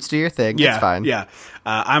 fix your boots, do your thing. Yeah, it's fine. Yeah.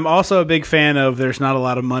 I'm also a big fan of "there's not a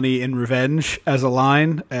lot of money in revenge" as a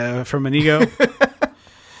line from Inigo.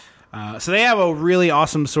 So they have a really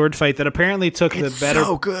awesome sword fight that apparently took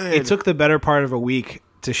so good. It took the better part of a week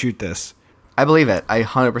to shoot this. I believe it. I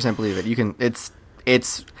 100% believe it. You can. It's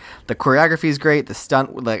the choreography is great.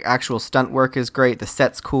 The actual stunt work is great. The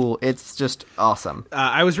set's cool. It's just awesome.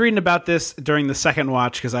 I was reading about this during the second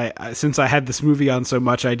watch because since I had this movie on so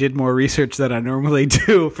much, I did more research than I normally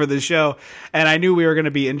do for the show, and I knew we were going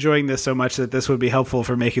to be enjoying this so much that this would be helpful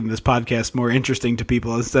for making this podcast more interesting to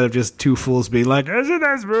people instead of just two fools being like, "Isn't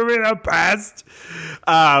this movie the best?"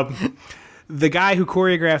 The guy who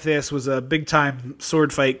choreographed this was a big-time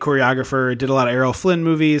sword fight choreographer, did a lot of Errol Flynn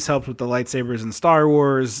movies, helped with the lightsabers in Star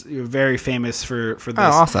Wars, very famous for this. Oh,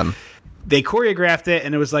 awesome. They choreographed it,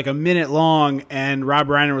 and it was like a minute long, and Rob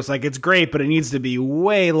Reiner was like, it's great, but it needs to be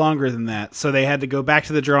way longer than that. So they had to go back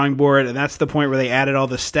to the drawing board, and that's the point where they added all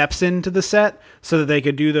the steps into the set so that they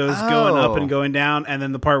could do those going up and going down, and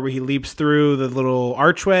then the part where he leaps through the little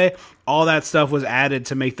archway, all that stuff was added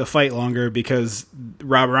to make the fight longer because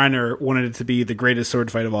Rob Reiner wanted it to be the greatest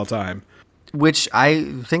sword fight of all time. Which I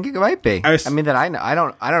think it might be. I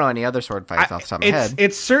don't know any other sword fights off the top of my head.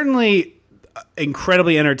 It's certainly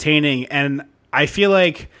incredibly entertaining, and I feel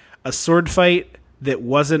like a sword fight that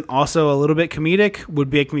wasn't also a little bit comedic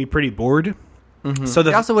would make me pretty bored. Mm-hmm. So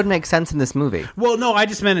it also wouldn't make sense in this movie. Well, no, I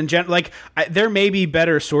just meant in general. Like, there may be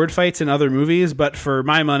better sword fights in other movies, but for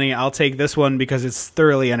my money, I'll take this one because it's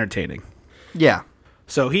thoroughly entertaining. Yeah.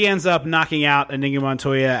 So he ends up knocking out Inigo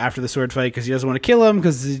Montoya after the sword fight because he doesn't want to kill him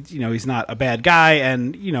because he's not a bad guy,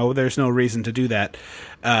 and there's no reason to do that.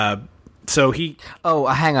 So he... Oh,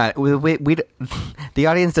 hang on. We the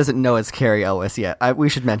audience doesn't know it's Cary Elwes yet. We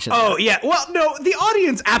should mention Oh, that. Yeah. Well, no, the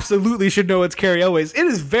audience absolutely should know it's Cary Elwes. It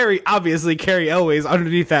is very obviously Cary Elwes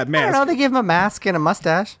underneath that mask. I don't know. They gave him a mask and a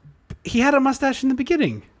mustache. He had a mustache in the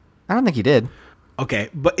beginning. I don't think he did. Okay,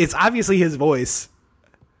 but it's obviously his voice.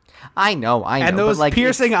 I know. And those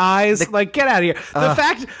piercing eyes, get out of here. The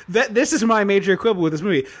fact that this is my major quibble with this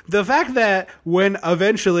movie. The fact that when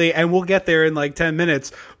eventually, and we'll get there in 10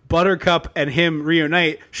 minutes, Buttercup and him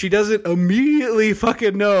reunite, she doesn't immediately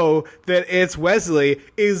fucking know that it's Wesley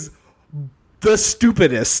is the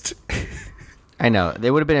stupidest. I know.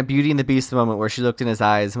 There would have been a Beauty and the Beast moment where she looked in his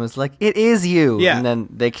eyes and was like, "It is you." Yeah. And then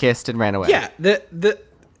they kissed and ran away. Yeah.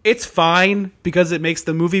 It's fine because it makes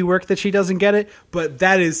the movie work that she doesn't get it, but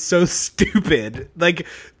that is so stupid.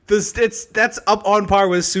 That's up on par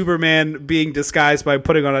with Superman being disguised by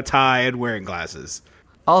putting on a tie and wearing glasses.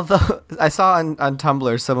 Although I saw on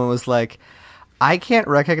Tumblr someone was like, I can't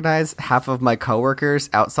recognize half of my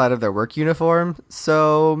coworkers outside of their work uniform,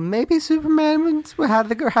 so maybe Superman had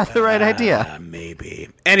the right idea. Maybe.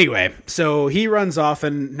 Anyway, so he runs off,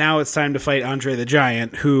 and now it's time to fight Andre the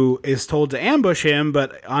Giant, who is told to ambush him,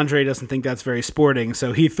 but Andre doesn't think that's very sporting,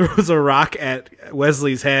 so he throws a rock at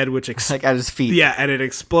Wesley's head, which like at his feet. Yeah, and it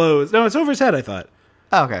explodes. No, it's over his head, I thought.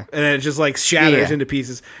 Oh, okay. And then it just shatters into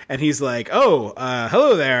pieces. And he's like,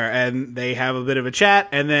 hello there. And they have a bit of a chat.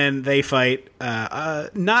 And then they fight.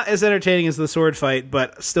 Not as entertaining as the sword fight,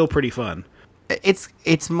 but still pretty fun.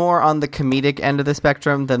 It's more on the comedic end of the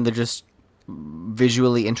spectrum than the just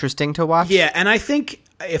visually interesting to watch. Yeah, and I think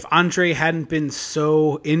if Andre hadn't been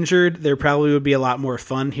so injured, there probably would be a lot more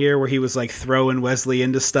fun here where he was throwing Wesley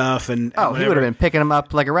into stuff and he would have been picking him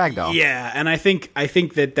up like a rag doll. Yeah, and I think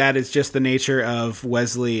that is just the nature of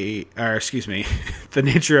Wesley, or excuse me, the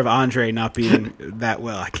nature of Andre not being that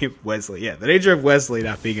well. The nature of Wesley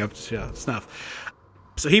not being up to snuff.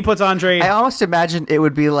 So he puts Andre. I almost imagined it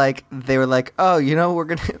would be like they were like, oh,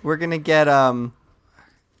 we're gonna get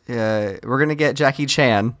Jackie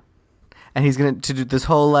Chan. And he's going to do this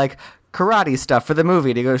whole karate stuff for the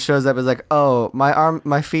movie. And he shows up as like, oh,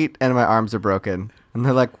 my feet and my arms are broken. And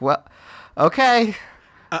they're like, well, okay,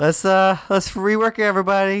 let's rework it,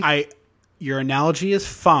 everybody. Your analogy is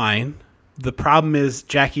fine. The problem is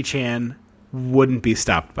Jackie Chan wouldn't be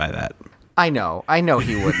stopped by that. I know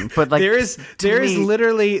he wouldn't. But there is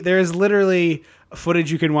literally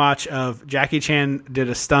footage you can watch of Jackie Chan did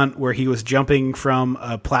a stunt where he was jumping from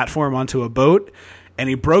a platform onto a boat. And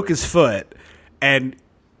he broke his foot, and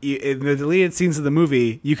in the deleted scenes of the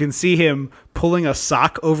movie, you can see him pulling a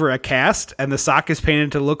sock over a cast, and the sock is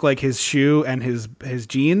painted to look like his shoe and his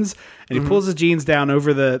jeans, and he pulls his jeans down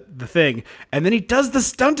over the thing, and then he does the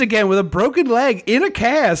stunt again with a broken leg in a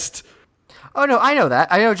cast. Oh no, I know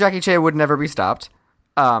that. I know Jackie Chan would never be stopped.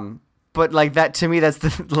 But like that to me, that's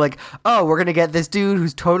the like, oh, we're gonna get this dude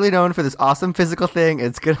who's totally known for this awesome physical thing.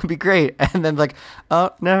 It's gonna be great, and then like, oh,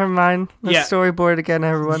 never mind. Let's storyboard again,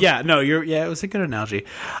 everyone. Yeah, no, it was a good analogy.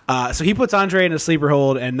 So he puts Andre in a sleeper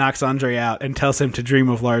hold and knocks Andre out and tells him to dream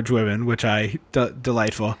of large women, which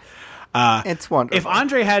delightful. It's wonderful. If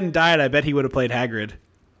Andre hadn't died, I bet he would have played Hagrid.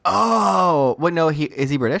 Oh, what? No, is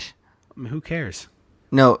he British? I mean, who cares?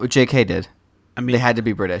 No, J.K. did. I mean, they had to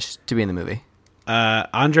be British to be in the movie.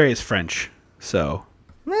 Andre is French, so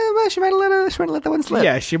she might have let that one slip.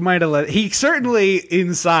 Yeah, she might have let. He certainly,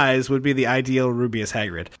 in size, would be the ideal Rubeus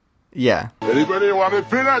Hagrid. Yeah. Anybody want a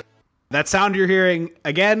peanut? That sound you're hearing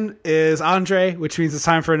again is Andre, which means it's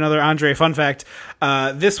time for another Andre fun fact.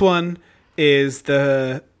 This one is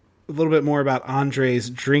a little bit more about Andre's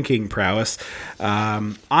drinking prowess.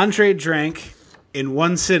 Andre drank, in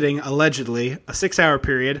one sitting, allegedly, a 6-hour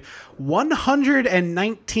period,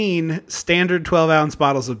 119 standard 12-ounce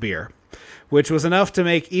bottles of beer, which was enough to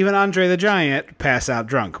make even Andre the Giant pass out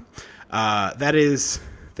drunk. That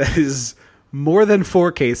is more than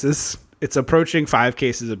 4 cases. It's approaching 5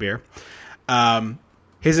 cases of beer.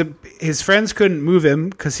 His friends couldn't move him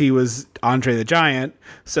because he was Andre the Giant,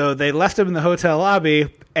 so they left him in the hotel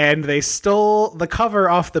lobby, and they stole the cover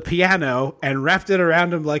off the piano and wrapped it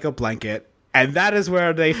around him like a blanket. And that is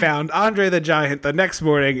where they found Andre the Giant the next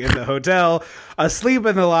morning in the hotel, asleep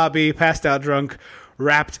in the lobby, passed out drunk,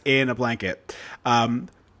 wrapped in a blanket.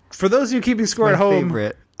 For those of you keeping score at home,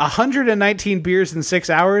 favorite. 119 beers in 6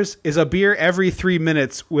 hours is a beer every 3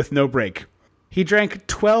 minutes with no break. He drank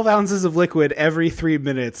 12 ounces of liquid every 3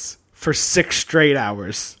 minutes for 6 straight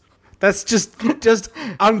hours. That's just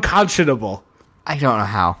unconscionable. I don't know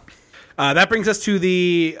how. That brings us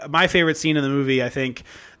to my favorite scene in the movie, I think,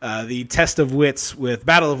 the Test of Wits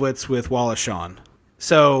Battle of Wits with Wallace Shawn.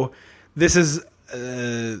 So this is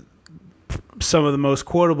some of the most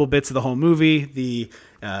quotable bits of the whole movie. The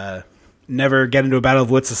never get into a battle of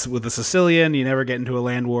wits with a Sicilian, you never get into a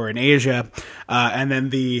land war in Asia, and then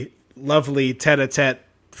the lovely tete-a-tete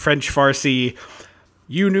French Farsi,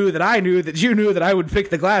 you knew that I knew that you knew that I would pick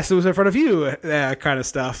the glass that was in front of you, kind of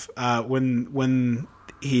stuff, when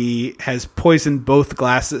he has poisoned both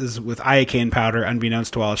glasses with iocane powder,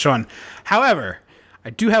 unbeknownst to Wallace Shawn. However,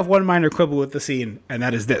 I do have one minor quibble with the scene, and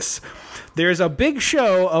that is this. There's a big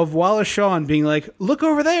show of Wallace Shawn being like, look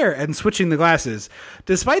over there, and switching the glasses,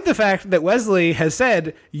 despite the fact that Wesley has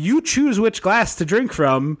said, you choose which glass to drink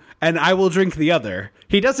from, and I will drink the other.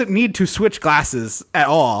 He doesn't need to switch glasses at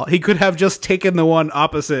all. He could have just taken the one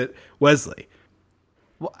opposite Wesley.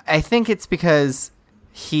 Well, I think it's because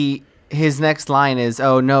his next line is,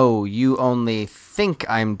 oh no, you only think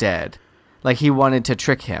I'm dead. Like he wanted to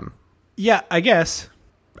trick him. Yeah, I guess.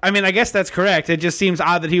 I mean, I guess that's correct. It just seems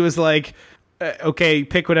odd that he was like, okay,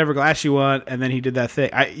 pick whatever glass you want, and then he did that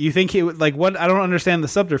thing. You think he would, like, what? I don't understand the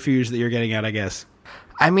subterfuge that you're getting at, I guess.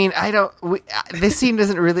 I mean, this scene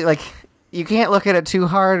doesn't really, like, you can't look at it too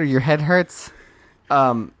hard or your head hurts.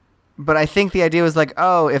 But I think the idea was like,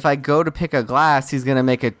 oh, if I go to pick a glass, he's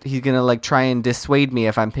gonna like try and dissuade me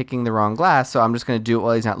if I'm picking the wrong glass. So I'm just gonna do it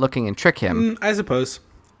while he's not looking and trick him. I suppose.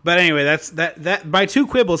 But anyway, that my 2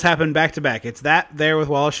 quibbles happened back to back. It's that there with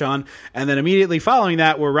Wallace Shawn, and then immediately following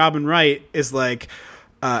that, where Robin Wright is like,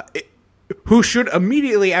 who should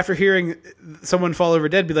immediately after hearing someone fall over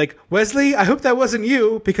dead be like, Wesley, I hope that wasn't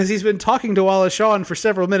you, because he's been talking to Wallace Shawn for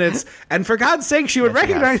several minutes, and for God's sake, she would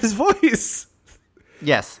recognize his voice.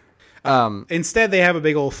 Yes. Instead, they have a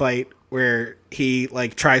big old fight where he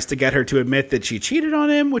like tries to get her to admit that she cheated on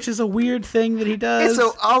him, which is a weird thing that he does.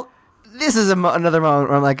 So this is another moment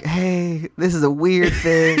where I'm like, hey, this is a weird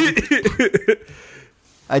thing.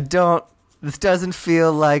 This doesn't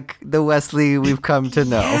feel like the Wesley we've come to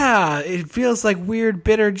know. Yeah, it feels like weird,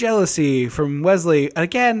 bitter jealousy from Wesley.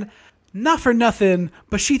 Again, not for nothing,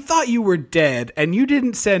 but she thought you were dead, and you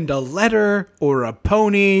didn't send a letter or a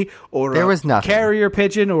pony or there was nothing. Carrier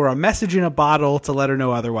pigeon or a message in a bottle to let her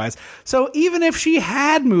know otherwise. So even if she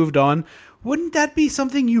had moved on, wouldn't that be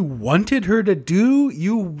something you wanted her to do,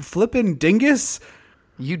 you flippin' dingus?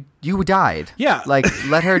 You died. Yeah. Like,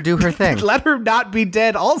 let her do her thing. Let her not be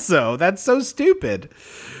dead also. That's so stupid.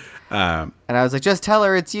 And I was like, just tell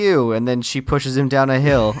her it's you. And then she pushes him down a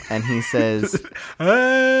hill, and he says,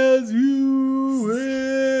 as you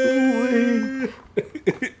wish.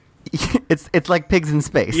 it's like Pigs in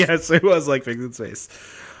Space. Yes, it was like Pigs in Space.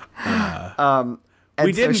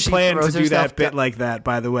 We didn't plan to do that bit like that,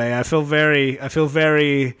 by the way. I feel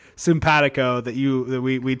very simpatico that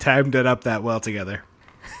we timed it up that well together.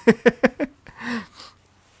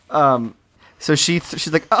 So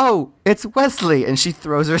she's like, "Oh, it's Wesley," and she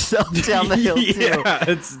throws herself down the hill too. Yeah,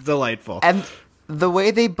 it's delightful. And the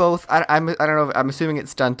way they both, I don't know, I'm assuming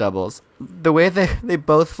it's stunt doubles. The way they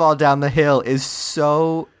both fall down the hill is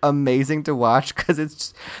so amazing to watch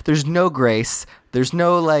because there's no grace, there's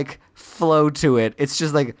no like flow to it. It's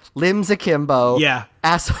just like limbs akimbo,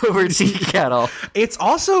 ass over tea kettle. It's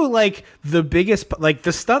also like the biggest, like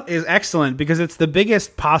the stunt is excellent because it's the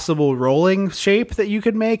biggest possible rolling shape that you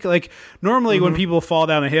could make. Like normally when people fall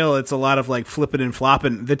down a hill, it's a lot of like flipping and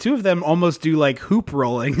flopping. The two of them almost do like hoop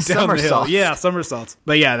rolling down the hill. Yeah, somersaults.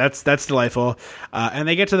 But yeah, that's delightful. And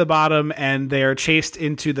they get to the bottom and they are chased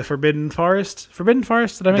into the Forbidden Forest. Forbidden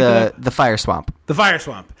Forest? Did I make that? The fire swamp. The fire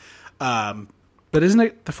swamp. But isn't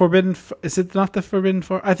it the Forbidden? Is it not the Forbidden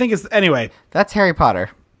Forest? I think it's anyway. That's Harry Potter.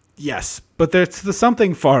 Yes, but there's the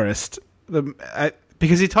something forest.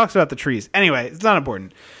 Because he talks about the trees. Anyway, it's not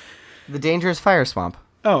important. The dangerous fire swamp.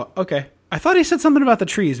 Oh, okay. I thought he said something about the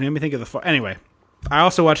trees. Made me think of the anyway. I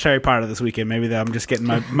also watched Harry Potter this weekend. Maybe I'm just getting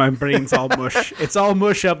my brain's all mush. It's all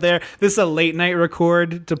mush up there. This is a late night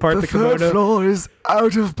record to part the Komodo. The third floor is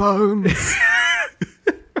out of bounds.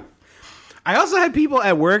 I also had people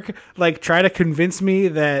at work like try to convince me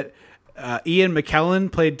that Ian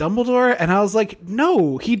McKellen played Dumbledore, and I was like,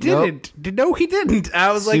 no, he didn't. Nope. No, he didn't.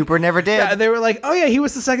 I was like, Super never did. Yeah, they were like, oh yeah, he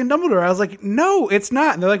was the second Dumbledore. I was like, no, it's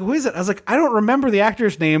not. And they're like, who is it? I was like, I don't remember the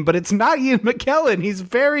actor's name, but it's not Ian McKellen. He's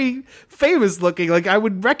very famous looking. Like I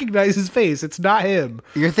would recognize his face. It's not him.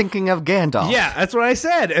 You're thinking of Gandalf. Yeah, that's what I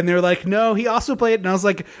said. And they're like, no, he also played it. And I was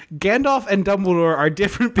like, Gandalf and Dumbledore are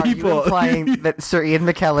different people. Are you implying that Sir Ian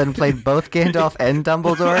McKellen played both Gandalf and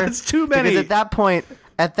Dumbledore? That's too many. Because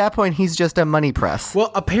at that point, he's just a money press.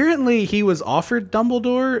 Well, apparently he was offered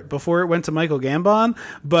Dumbledore before it went to Michael Gambon,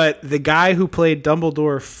 but the guy who played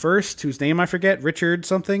Dumbledore first, whose name I forget, Richard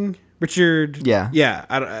something? Richard... Yeah.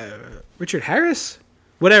 Richard Harris?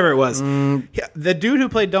 Whatever it was. Yeah, the dude who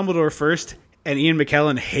played Dumbledore first and Ian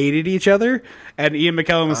McKellen hated each other, and Ian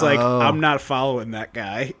McKellen was like, I'm not following that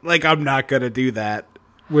guy. Like, I'm not going to do that,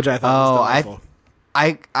 which I thought was delightful.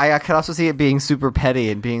 I could also see it being super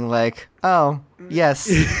petty and being like, oh, yes,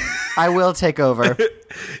 I will take over.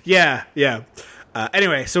 Yeah.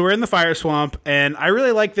 Anyway, so we're in the fire swamp, and I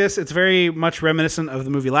really like this. It's very much reminiscent of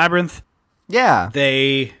the movie Labyrinth. Yeah.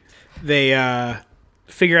 They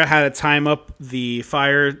figure out how to time up the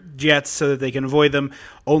fire jets so that they can avoid them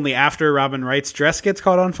only after Robin Wright's dress gets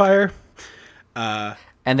caught on fire.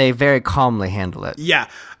 And they very calmly handle it. Yeah.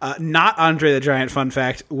 Not Andre the Giant, fun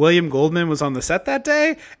fact. William Goldman was on the set that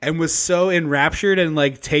day and was so enraptured and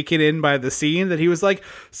like taken in by the scene that he was like,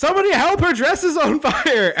 somebody help, her dress is on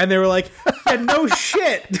fire. And they were like, yeah, no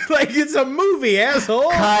shit. Like, it's a movie,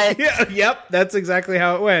 asshole. Cut. Yeah, yep, that's exactly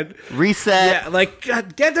how it went. Reset. Yeah, like,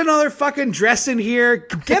 God, get another fucking dress in here.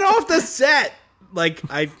 Get off the set. Like,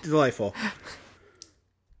 delightful.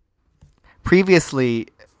 Previously,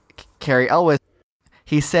 Cary Elwes,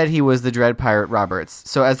 he said he was the Dread Pirate Roberts.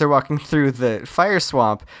 So as they're walking through the fire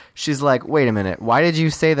swamp, she's like, wait a minute, why did you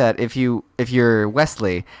say that if you're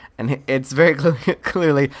Wesley? And it's very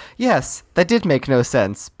clearly, yes, that did make no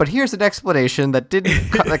sense. But here's an explanation that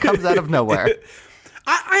comes out of nowhere.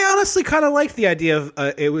 I honestly kind of like the idea of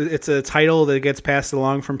it's a title that gets passed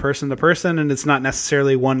along from person to person, and it's not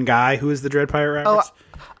necessarily one guy who is the Dread Pirate Roberts.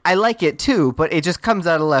 Oh, I like it too, but it just comes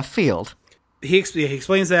out of left field. He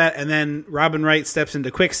explains that, and then Robin Wright steps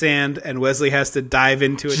into quicksand, and Wesley has to dive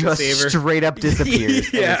into it to save her. Just straight up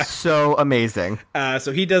disappears. Yeah. It's so amazing.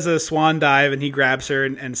 So he does a swan dive, and he grabs her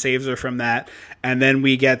and saves her from that. And then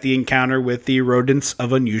we get the encounter with the rodents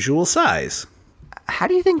of unusual size. How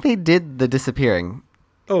do you think they did the disappearing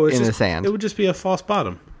in the sand? It would just be a false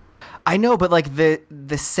bottom. I know, but like the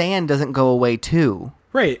sand doesn't go away too.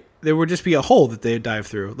 Right. There would just be a hole that they would dive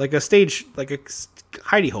through, like a stage, like a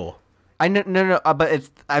hidey hole. I know, no, but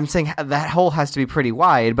I'm saying that hole has to be pretty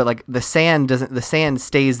wide, but like the sand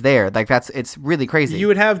stays there. Like it's really crazy. You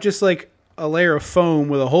would have just like a layer of foam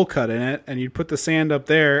with a hole cut in it, and you'd put the sand up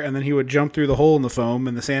there, and then he would jump through the hole in the foam,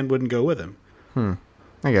 and the sand wouldn't go with him.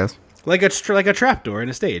 I guess. Like a trapdoor in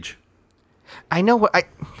a stage. I know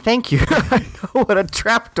thank you. I know what a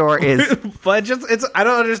trapdoor is. But I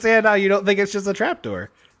don't understand how you don't think it's just a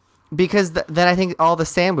trapdoor. Because then I think all the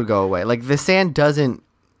sand would go away. Like the sand doesn't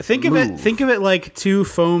Think of it like two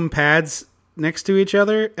foam pads next to each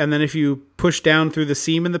other, and then if you push down through the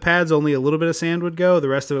seam in the pads, only a little bit of sand would go. The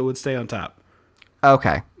rest of it would stay on top.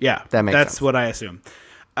 Okay. Yeah, that makes sense. That's what I assume.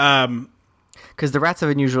 because the rats of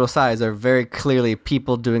unusual size are very clearly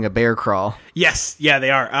people doing a bear crawl. Yes, yeah,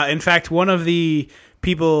 they are. In fact, one of the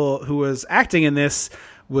people who was acting in this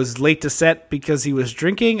was late to set because he was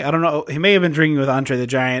drinking. I don't know. He may have been drinking with Andre the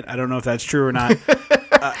Giant. I don't know if that's true or not.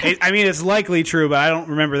 It's likely true, but I don't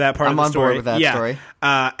remember that part of the story. I'm on board with that story.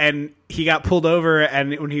 And he got pulled over,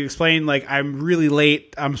 and when he explained, like, I'm really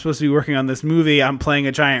late, I'm supposed to be working on this movie, I'm playing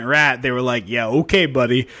a giant rat, they were like, yeah, okay,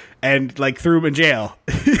 buddy, and, like, threw him in jail.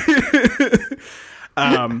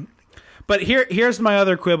 But here's my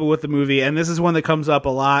other quibble with the movie, and this is one that comes up a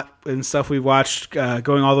lot in stuff we've watched,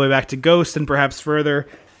 going all the way back to Ghost and perhaps further.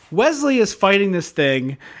 Wesley is fighting this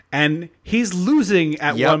thing, and he's losing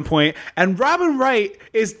at one point, and Robin Wright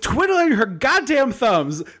is twiddling her goddamn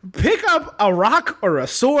thumbs. Pick up a rock or a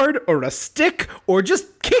sword or a stick or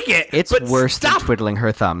just kick it. It's worse than twiddling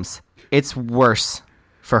her thumbs. It's worse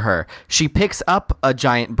for her. She picks up a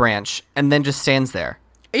giant branch and then just stands there.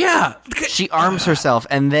 Yeah. She arms herself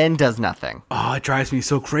and then does nothing. Oh, it drives me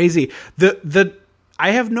so crazy.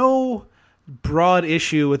 I have no broad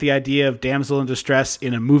issue with the idea of damsel in distress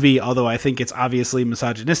in a movie, although I think it's obviously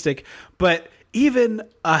misogynistic, but even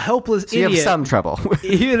a helpless idiot... You have some trouble.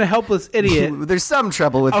 Even a helpless idiot... There's some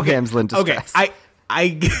trouble with damsel in distress. Okay,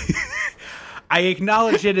 I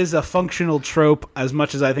acknowledge it as a functional trope as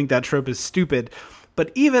much as I think that trope is stupid,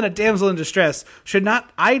 but even a damsel in distress should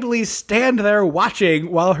not idly stand there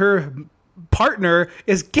watching while her partner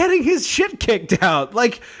is getting his shit kicked out.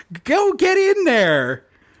 Like, go get in there.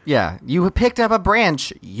 Yeah, you picked up a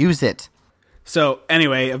branch. Use it. So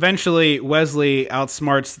anyway, eventually Wesley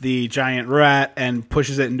outsmarts the giant rat and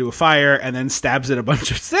pushes it into a fire and then stabs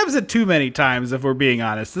it too many times, if we're being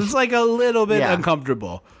honest. It's like a little bit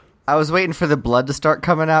uncomfortable. I was waiting for the blood to start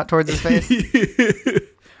coming out towards his face.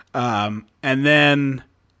 And then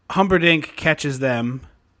Humperdinck catches them,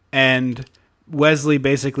 and Wesley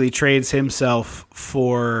basically trades himself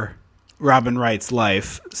for Robin Wright's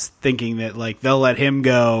life, thinking that, like, they'll let him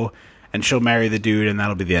go and she'll marry the dude and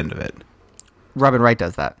that'll be the end of it. Robin Wright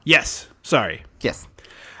does that. Yes. Sorry. Yes.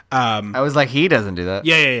 I was like, he doesn't do that.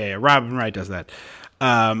 Yeah. Robin Wright does that.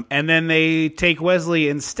 And then they take Wesley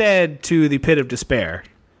instead to the Pit of Despair,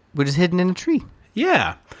 which is hidden in a tree.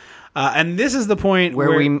 Yeah. And this is the point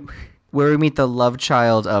where we meet the love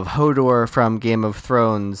child of Hodor from Game of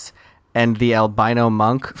Thrones and the albino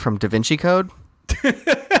monk from Da Vinci Code.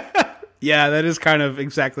 Yeah, that is kind of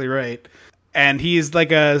exactly right. And he's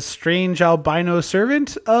like a strange albino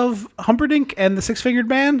servant of Humperdinck and the Six-Fingered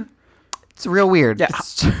Man. It's real weird. Yeah.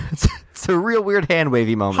 It's a real weird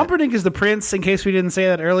hand-wavy moment. Humperdinck is the prince, in case we didn't say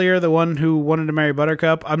that earlier, the one who wanted to marry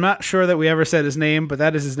Buttercup. I'm not sure that we ever said his name, but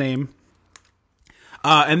that is his name.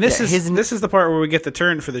 And this is the part where we get the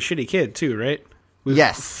turn for the shitty kid, too, right?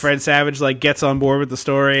 Yes. Fred Savage, like, gets on board with the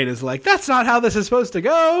story and is like, that's not how this is supposed to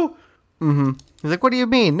go. Mm-hmm. He's like, what do you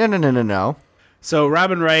mean? No. So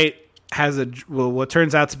Robin Wright has what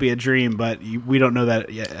turns out to be a dream, but we don't know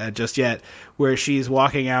that just yet, where she's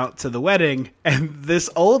walking out to the wedding, and this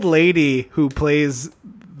old lady who plays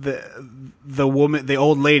the woman, the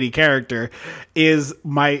old lady character, is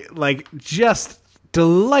my, like, just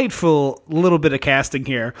delightful little bit of casting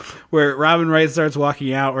here, where Robin Wright starts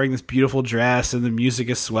walking out wearing this beautiful dress and the music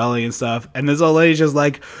is swelling and stuff, and this old lady's just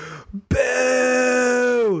like,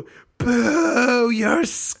 boo, boo, you're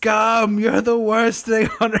scum, you're the worst thing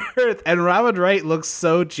on earth. And Robin Wright looks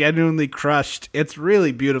so genuinely crushed. It's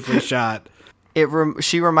really beautifully shot.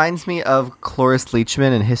 She reminds me of Cloris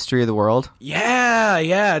Leachman in History of the World.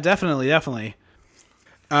 Yeah, definitely.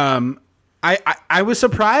 I was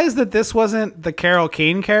surprised that this wasn't the Carol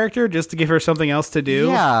Kane character, just to give her something else to do.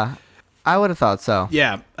 Yeah, I would have thought so.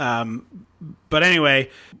 Yeah. But anyway,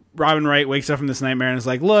 Robin Wright wakes up from this nightmare and is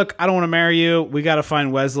like, look, I don't want to marry you. We got to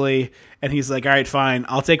find Wesley. And he's like, all right, fine.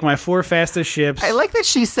 I'll take my 4 fastest ships. I like that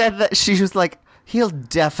she said that she was like, he'll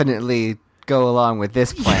definitely go along with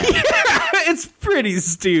this plan. It's pretty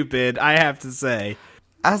stupid, I have to say.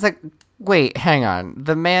 I was like, wait, hang on.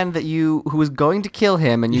 The man who was going to kill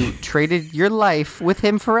him and you traded your life with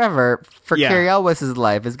him forever for Carrie Elwes'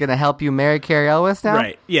 life is going to help you marry Carrie Elwes now?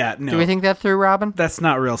 Right, yeah. No. Do we think that through, Robin? That's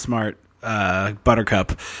not real smart,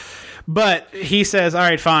 Buttercup. But he says, all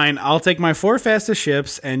right, fine. I'll take my 4 fastest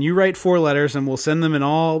ships and you write 4 letters and we'll send them in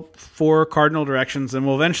all 4 cardinal directions and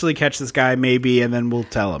we'll eventually catch this guy maybe and then we'll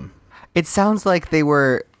tell him. It sounds like they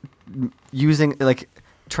were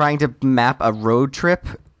trying to map a road trip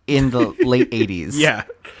in the late 80s. Yeah.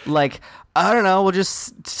 Like, I don't know, we'll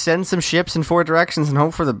just send some ships in 4 directions and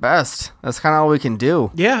hope for the best. That's kind of all we can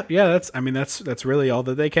do. Yeah, that's really all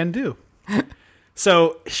that they can do.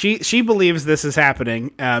 So she believes this is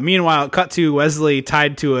happening. Meanwhile, cut to Wesley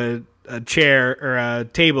tied to chair or a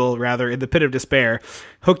table rather in the pit of despair,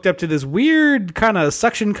 hooked up to this weird kind of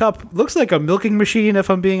suction cup. Looks like a milking machine, if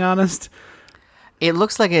I'm being honest. It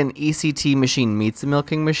looks like an ECT machine meets a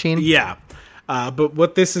milking machine. Yeah. But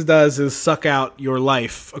what this does is suck out your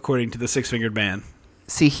life, according to the Six-Fingered Man.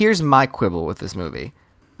 See, here's my quibble with this movie.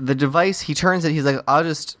 The device, he turns it, he's like,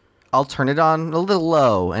 I'll turn it on a little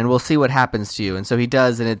low and we'll see what happens to you. And so he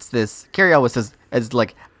does, and it's this, Cary Elwes is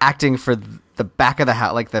like acting for the back of the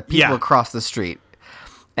house, like the people across the street.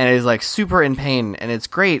 And it is like super in pain, and it's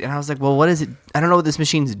great. And I was like, well, what is it? I don't know what this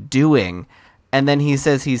machine's doing. And then he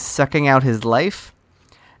says he's sucking out his life.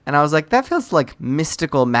 And I was like, that feels like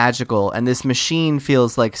mystical, magical. And this machine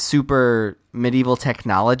feels like super medieval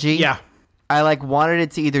technology. Yeah. I like wanted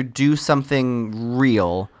it to either do something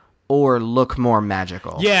real or look more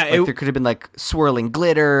magical. Yeah. Like there could have been like swirling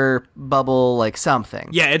glitter, bubble, like something.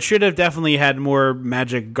 Yeah, it should have definitely had more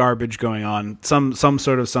magic garbage going on. Some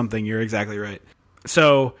sort of something. You're exactly right.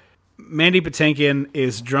 So Mandy Patinkin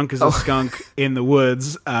is drunk as a skunk in the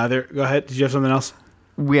woods. Go ahead. Did you have something else?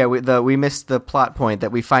 Yeah, we missed the plot point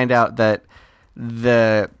that we find out that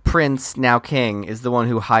the prince, now king, is the one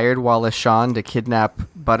who hired Wallace Shawn to kidnap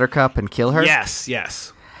Buttercup and kill her.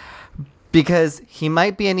 Yes. Because he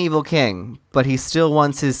might be an evil king, but he still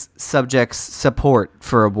wants his subjects' support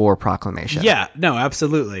for a war proclamation. Yeah, no,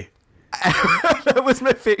 absolutely. That was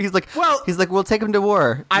my favorite. He's like, we'll take him to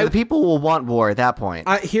war. The people will want war at that point.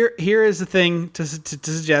 Here is the thing to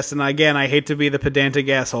suggest, and again, I hate to be the pedantic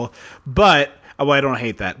asshole, but I don't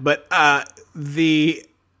hate that. But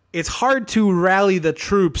it's hard to rally the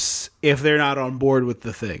troops if they're not on board with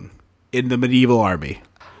the thing in the medieval army.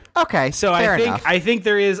 Okay, so I think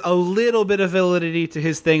there is a little bit of validity to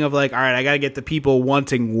his thing of like, all right, I got to get the people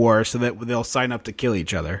wanting war so that they'll sign up to kill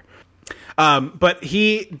each other. But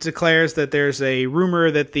he declares that there's a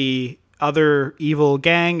rumor that the other evil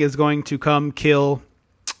gang is going to come kill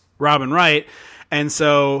Robin Wright, and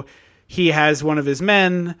so he has one of his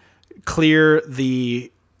men clear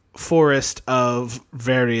the forest of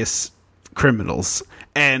various criminals.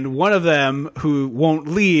 And one of them who won't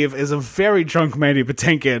leave is a very drunk Mandy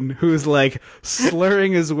Patinkin who's like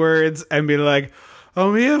slurring his words and be like,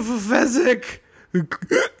 I'm here for Fezzik.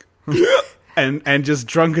 and just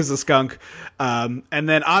drunk as a skunk. And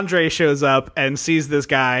then Andre shows up and sees this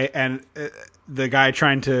guy, and the guy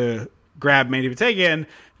trying to grab Mandy Patinkin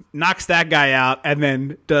knocks that guy out, and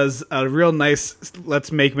then does a real nice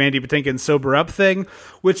let's make Mandy Patinkin sober up thing,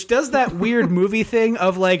 which does that weird movie thing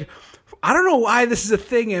of like, I don't know why this is a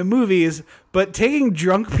thing in movies, but taking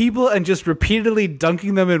drunk people and just repeatedly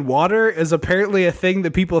dunking them in water is apparently a thing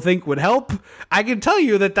that people think would help. I can tell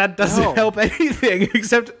you that doesn't help anything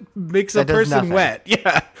except makes a person wet.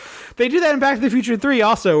 Yeah. They do that in Back to the Future 3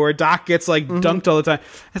 also, where Doc gets like dunked all the time.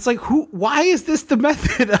 It's like, why is this the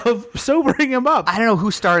method of sobering him up? I don't know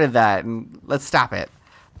who started that, and let's stop it.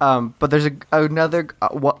 But there's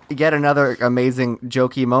yet another amazing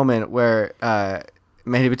jokey moment where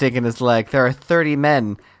Mandy Patinkin is like, there are 30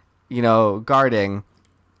 men, guarding.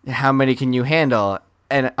 How many can you handle?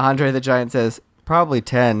 And Andre the Giant says, probably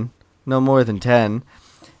 10, no more than 10.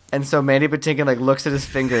 And so Mandy Patinkin like looks at his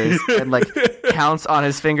fingers and like counts on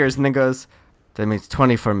his fingers and then goes, that means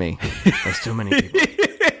 20 for me. That's too many people.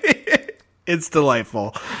 It's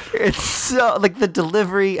delightful. It's so like the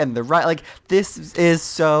delivery and the like this is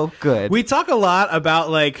so good. We talk a lot about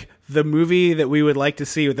like the movie that we would like to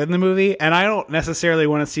see within the movie, and I don't necessarily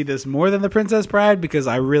want to see this more than The Princess Bride because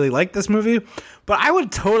I really like this movie, but I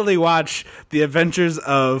would totally watch The Adventures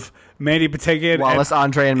of Mandy Patinkin, Wallace,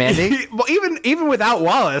 Andre, and Mandy. Well, even without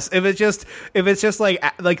Wallace, if it's just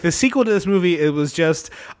like the sequel to this movie, it was just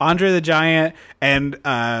Andre the Giant and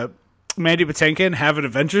Mandy Patinkin having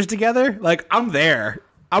adventures together. Like, I'm there.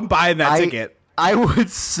 I'm buying that ticket. I would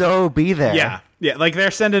so be there. Yeah. Like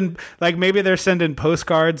maybe they're sending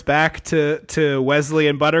postcards back to Wesley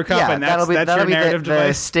and Buttercup, and that's your narrative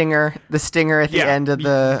device. The stinger at the end of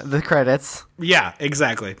the credits. Yeah,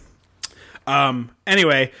 exactly.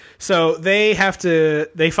 Anyway, so they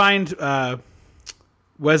find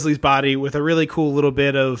Wesley's body with a really cool little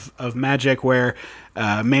bit of magic where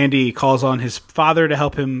Mandy calls on his father to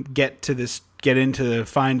help him get into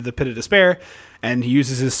find the pit of despair, and he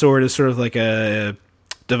uses his sword as sort of like a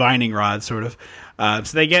divining rod, sort of.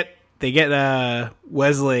 So they get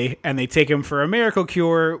Wesley and they take him for a miracle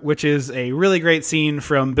cure, which is a really great scene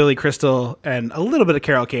from Billy Crystal and a little bit of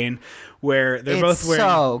Carol Kane, where they're both wearing.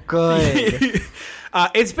 So good.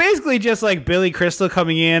 It's basically just like Billy Crystal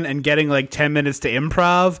coming in and getting like 10 minutes to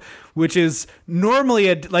improv, which is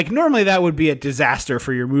normally that would be a disaster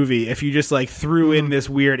for your movie if you just like threw in this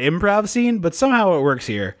weird improv scene, but somehow it works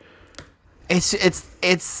here.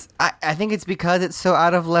 I think it's because it's so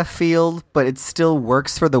out of left field, but it still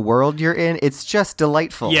works for the world you're in. It's just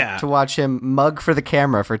delightful to watch him mug for the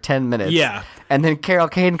camera for 10 minutes. Yeah. And then Carol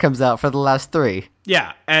Kane comes out for the last 3.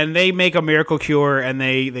 Yeah, and they make a miracle cure, and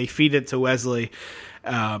they feed it to Wesley,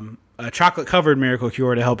 a chocolate-covered miracle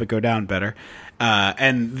cure to help it go down better.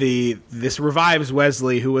 And this revives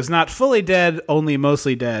Wesley, who was not fully dead, only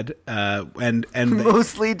mostly dead. And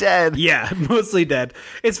Mostly dead. Yeah, mostly dead.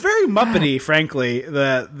 It's very Muppety, frankly.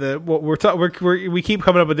 We keep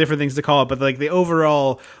coming up with different things to call it, but like the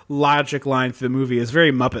overall logic line through the movie is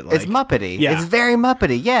very Muppet-like. It's Muppety. Yeah. It's very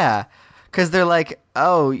Muppety. Yeah. Because they're like,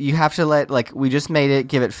 oh, you have to we just made it,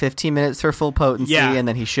 give it 15 minutes for full potency, and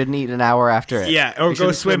then he shouldn't eat an hour after it. Yeah, or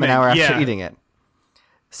go swim an hour after yeah. eating it.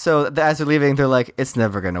 So as they're leaving, they're like, it's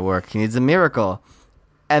never going to work. He needs a miracle.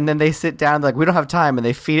 And then they sit down, like, we don't have time, and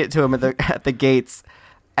they feed it to him at the gates,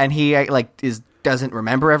 and he doesn't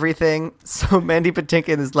remember everything. So Mandy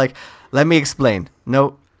Patinkin is like, let me explain.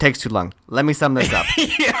 No, takes too long. Let me sum this up.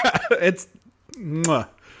 Yeah, it's... Mwah.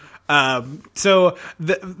 So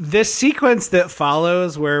this sequence that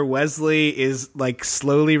follows where Wesley is like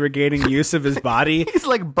slowly regaining use of his body. He's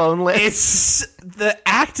like boneless. It's the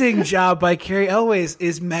acting job by Carrie Elways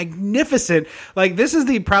is magnificent. Like this is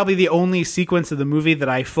probably the only sequence of the movie that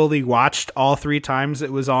I fully watched all 3 times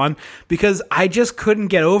it was on because I just couldn't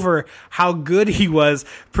get over how good he was,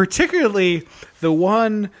 particularly the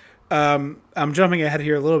one, I'm jumping ahead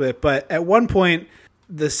here a little bit, but at one point,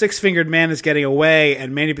 the 6-fingered man is getting away,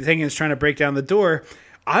 and Mandy Patinkin is trying to break down the door.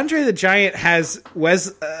 Andre the Giant has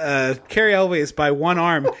Carrie Elways by one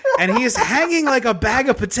arm, and he is hanging like a bag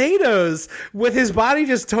of potatoes with his body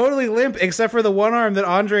just totally limp, except for the one arm that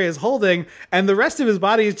Andre is holding, and the rest of his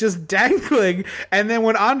body is just dangling. And then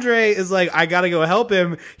when Andre is like, I gotta go help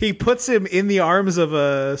him, he puts him in the arms of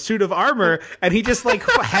a suit of armor, and he just like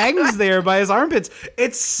hangs there by his armpits.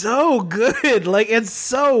 It's so good. Like, it's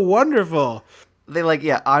so wonderful.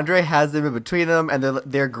 They Andre has them in between them, and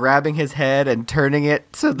they're grabbing his head and turning it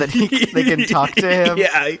so that they can talk to him.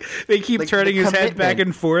 Yeah, they keep turning his head back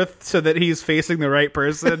and forth so that he's facing the right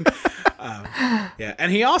person. Yeah,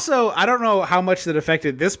 and he also, I don't know how much that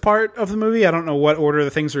affected this part of the movie. I don't know what order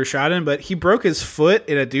the things were shot in, but he broke his foot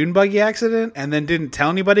in a dune buggy accident and then didn't tell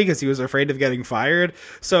anybody because he was afraid of getting fired.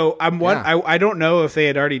 So I don't know if they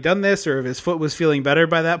had already done this or if his foot was feeling better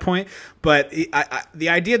by that point. But the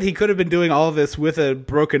idea that he could have been doing all of this with a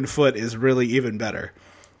broken foot is really even better.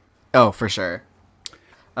 Oh, for sure.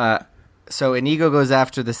 So Inigo goes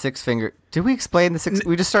after the 6-finger. Did we explain the 6?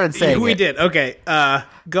 We just started saying we did. Okay.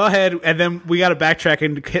 Go ahead, and then we got to backtrack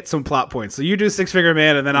and hit some plot points. So you do 6-finger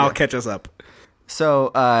man, and then I'll catch us up.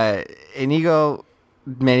 So Inigo,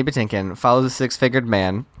 Mandy Patinkin, follows a 6-fingered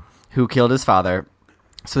man who killed his father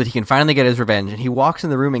so that he can finally get his revenge. And he walks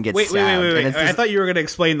in the room and gets stabbed. Wait. I thought you were going to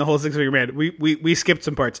explain the whole 6-finger man. We skipped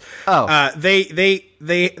some parts. Oh. They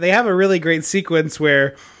have a really great sequence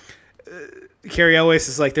where Carrie Elways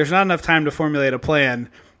is like, there's not enough time to formulate a plan.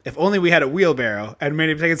 If only we had a wheelbarrow. And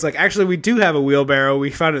Mandy Patinkin's like, actually, we do have a wheelbarrow.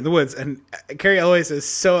 We found it in the woods. And Carrie Elways is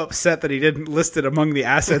so upset that he didn't list it among the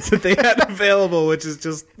assets that they had available, which is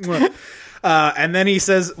just... and then he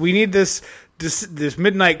says, we need this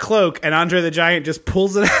midnight cloak, and Andre the Giant just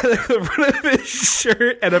pulls it out of the front of his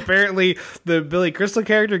shirt, and apparently the Billy Crystal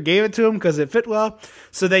character gave it to him because it fit well.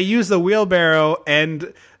 So they use the wheelbarrow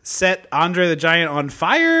and set Andre the Giant on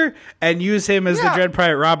fire and use him as the Dread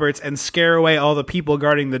Pirate Roberts and scare away all the people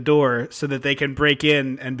guarding the door so that they can break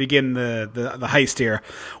in and begin the heist here.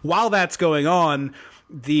 While that's going on,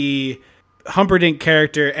 the Humperdinck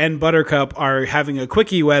character and Buttercup are having a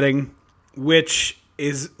quickie wedding, which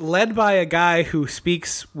is led by a guy who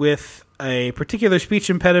speaks with a particular speech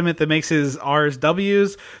impediment that makes his R's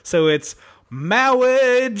W's. So it's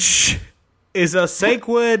marriage is a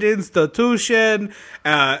sacred institution.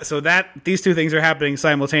 So that these two things are happening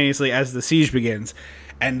simultaneously as the siege begins.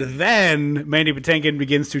 And then Mandy Patinkin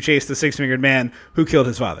begins to chase the 6-fingered man who killed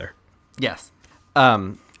his father. Yes.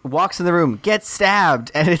 Walks in the room, gets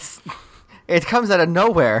stabbed, and it comes out of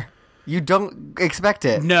nowhere. You don't expect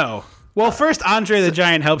it. No. Well, first, Andre the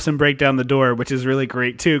Giant helps him break down the door, which is really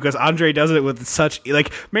great, too, because Andre does it with such...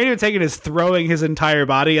 Like, Mandy Patinkin is throwing his entire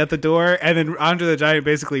body at the door, and then Andre the Giant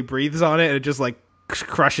basically breathes on it, and it just, like,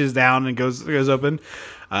 crushes down and goes open.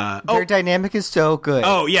 Their dynamic is so good.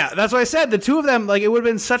 Oh, yeah. That's what I said. The two of them, like, it would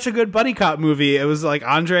have been such a good buddy cop movie. It was like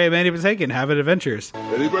Andre and Mandy Patinkin having adventures.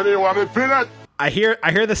 Anybody want to feel it? I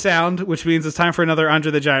hear the sound, which means it's time for another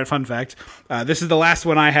Andre the Giant fun fact. This is the last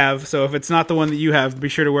one I have, so if it's not the one that you have, be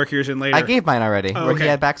sure to work yours in later. I gave mine already, where okay. he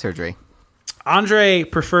had back surgery. Andre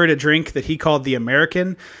preferred a drink that he called the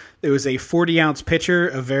American it was a 40-ounce pitcher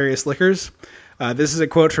of various liquors. This is a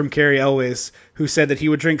quote from Cary Elwes, who said that he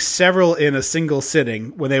would drink several in a single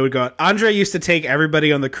sitting when they would go out. Andre used to take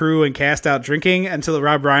everybody on the crew and cast out drinking until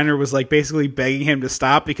Rob Reiner was like basically begging him to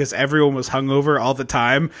stop because everyone was hungover all the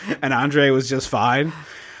time and Andre was just fine.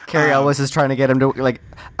 Cary Elwes is trying to get him to, like,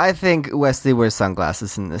 I think Wesley wears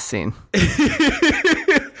sunglasses in this scene.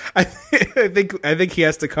 I think he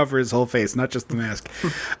has to cover his whole face, not just the mask.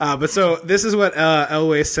 But so this is what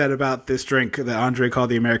Elway said about this drink that Andre called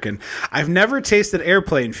the American. I've never tasted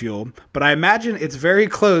airplane fuel, but I imagine it's very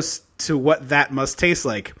close to what that must taste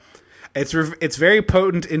like. It's very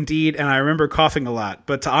potent indeed, and I remember coughing a lot.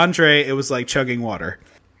 But to Andre, it was like chugging water.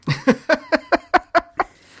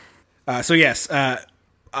 So yes,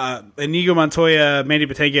 Inigo Montoya, Mandy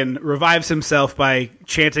Patinkin, revives himself by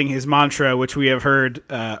chanting his mantra, which we have heard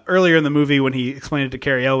earlier in the movie when he explained it to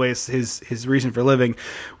Cary Elwes, his reason for living,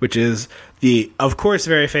 which is the, of course,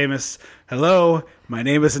 very famous, "Hello, my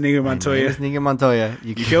name is Inigo Montoya. My name is Inigo Montoya.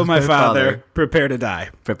 You killed my father. Prepare to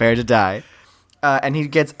die." Prepare to die. And he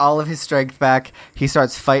gets all of his strength back. He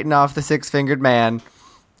starts fighting off the six-fingered man,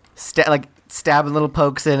 stabbing little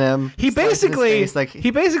pokes in him. He basically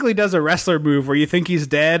does a wrestler move where you think he's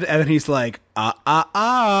dead, and then he's like,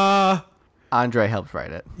 Andre helped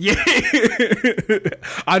write it. Yeah.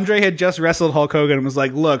 Andre had just wrestled Hulk Hogan and was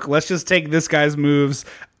like, look, let's just take this guy's moves.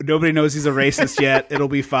 Nobody knows he's a racist yet. It'll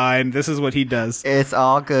be fine. This is what he does. It's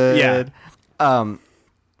all good. Yeah.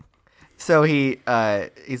 So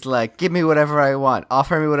he's like, give me whatever I want.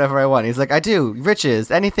 Offer me whatever I want. He's like, I do.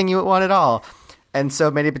 Riches. Anything you want at all. And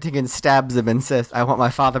so Mandy Patinkin stabs him and says, I want my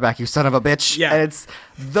father back, you son of a bitch. Yeah. And it's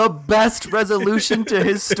the best resolution to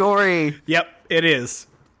his story. Yep, it is.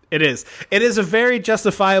 It is. It is a very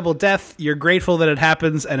justifiable death. You're grateful that it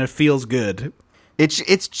happens, and it feels good.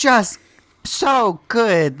 It's just so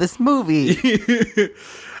good, this movie.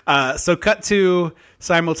 So cut to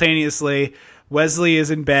simultaneously, Wesley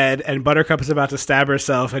is in bed, and Buttercup is about to stab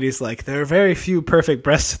herself, and he's like, there are very few perfect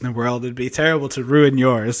breasts in the world. It'd be terrible to ruin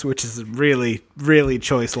yours, which is a really, really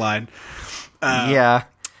choice line. Yeah.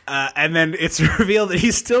 And then it's revealed that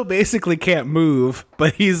he still basically can't move,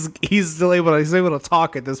 but he's still able to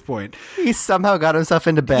talk at this point. He somehow got himself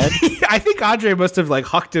into bed. I think Andre must have like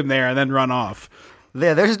hucked him there and then run off.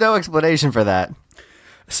 Yeah, there's no explanation for that.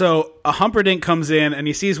 So a Humperdinck comes in and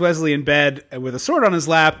he sees Wesley in bed with a sword on his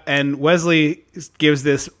lap, and Wesley gives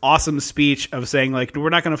this awesome speech of saying, like, we're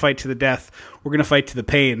not going to fight to the death, we're going to fight to the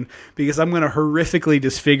pain, because I'm going to horrifically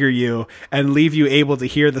disfigure you and leave you able to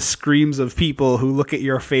hear the screams of people who look at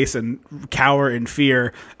your face and cower in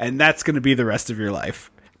fear, and that's going to be the rest of your life.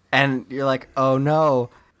 And you're like, oh no,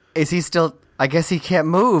 is he still... I guess he can't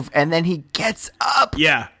move, and then he gets up.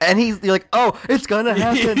 Yeah. And you're like, oh, it's gonna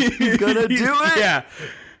happen. He's gonna do it. Yeah.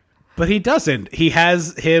 But he doesn't. He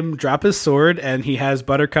has him drop his sword, and he has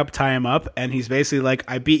Buttercup tie him up, and he's basically like,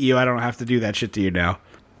 I beat you, I don't have to do that shit to you now.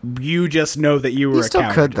 You just know that you were a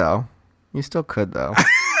coward. You still could, though.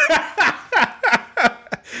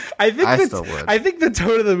 I think the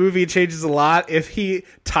tone of the movie changes a lot if he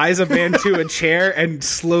ties a man to a chair and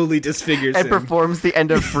slowly disfigures him. And performs the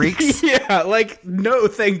end of Freaks. Yeah, like, no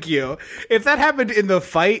thank you. If that happened in the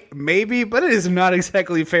fight, maybe, but it is not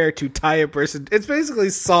exactly fair to tie a person. It's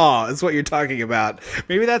basically Saw is what you're talking about.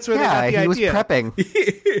 Maybe that's where they got the idea. Yeah, he was prepping.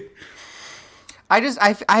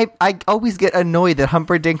 I always get annoyed that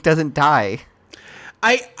Humperdinck doesn't die.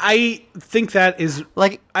 I think that is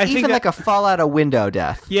like like a fall out a window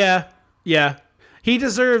death. Yeah. He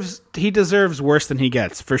deserves worse than he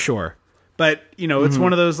gets, for sure. But, it's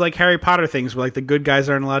one of those like Harry Potter things where like the good guys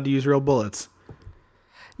aren't allowed to use real bullets.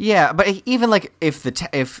 Yeah, but even like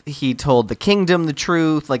if he told the kingdom the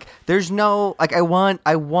truth, like there's no like I want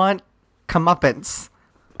comeuppance.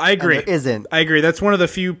 I agree. There isn't. I agree. That's one of the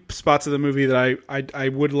few spots of the movie that I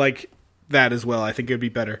would like that as well. I think it would be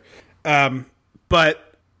better. But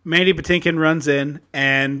Mandy Patinkin runs in,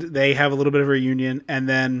 and they have a little bit of a reunion, and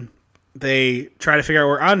then they try to figure out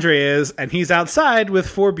where Andre is, and he's outside with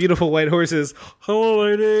 4 beautiful white horses. Hello,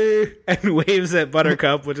 lady! And waves at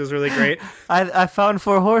Buttercup, which is really great. I found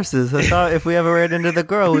 4 horses. I thought if we ever ran into the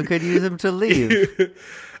girl, we could use them to leave.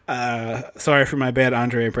 Sorry for my bad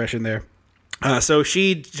Andre impression there. So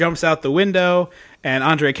she jumps out the window, and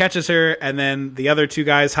Andre catches her, and then the other 2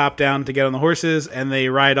 guys hop down to get on the horses, and they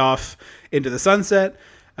ride off into the sunset,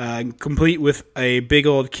 complete with a big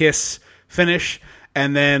old kiss finish.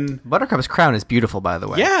 And then Buttercup's crown is beautiful, by the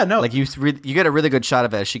way. Yeah, no, like you get a really good shot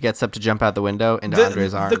of it as she gets up to jump out the window into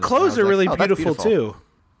Andre's arms. The clothes are really beautiful too.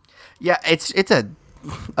 Yeah, it's a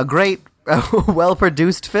great, well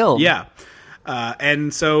produced film. Yeah.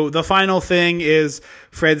 And so the final thing is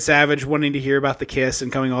Fred Savage wanting to hear about the kiss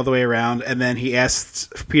and coming all the way around. And then he asks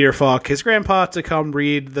Peter Falk, his grandpa, to come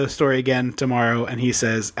read the story again tomorrow. And he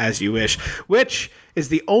says, "As you wish," which is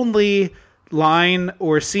the only line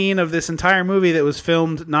or scene of this entire movie that was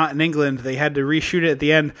filmed not in England. They had to reshoot it at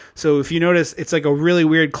the end. So if you notice, it's like a really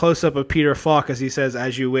weird close-up of Peter Falk as he says,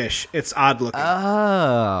 "As you wish." It's odd looking.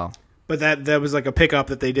 Oh. But that was like a pickup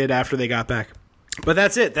that they did after they got back. But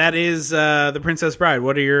that's it. That is The Princess Bride.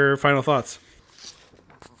 What are your final thoughts?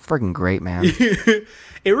 Friggin' great, man. It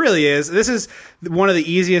really is. This is one of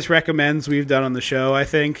the easiest recommends we've done on the show, I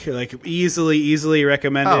think. Like, easily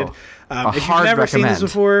recommended. A if hard you've never seen this recommend.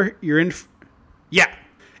 before, you're in... Yeah.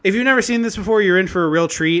 If you've never seen this before, you're in for a real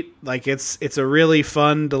treat. Like, it's a really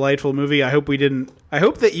fun, delightful movie. I hope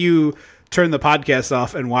that you turned the podcast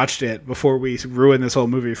off and watched it before we ruin this whole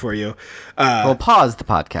movie for you. We'll pause the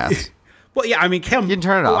podcast. Well, yeah, I mean, Kim, You can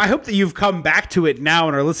turn it off. I hope that you've come back to it now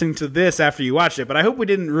and are listening to this after you watched it. But I hope we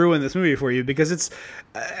didn't ruin this movie for you, because it's,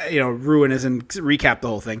 ruin isn't recap the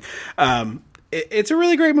whole thing. It's a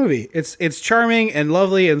really great movie. It's charming and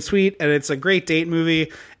lovely and sweet, and it's a great date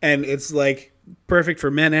movie, and it's like perfect for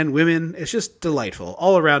men and women. It's just delightful,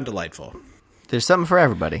 all around delightful. There's something for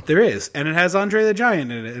everybody. There is, and it has Andre the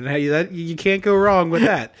Giant in it, and you can't go wrong with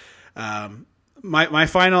that. My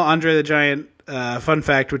final Andre the Giant fun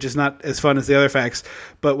fact, which is not as fun as the other facts,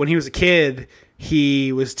 but when he was a kid,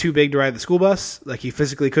 he was too big to ride the school bus. Like, he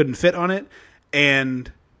physically couldn't fit on it, and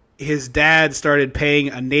his dad started paying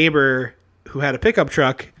a neighbor who had a pickup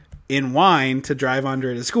truck in wine to drive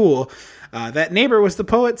Andre to school. That neighbor was the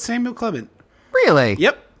poet Samuel Clement. Really?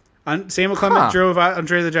 Yep. Samuel Clement drove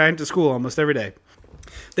Andre the Giant to school almost every day.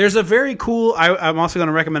 There's a very cool... I'm also going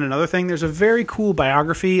to recommend another thing. There's a very cool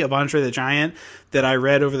biography of Andre the Giant that I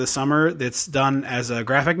read over the summer that's done as a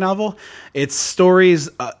graphic novel. It's stories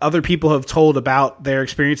other people have told about their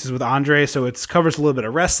experiences with Andre, so it covers a little bit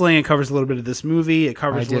of wrestling, it covers a little bit of this movie, it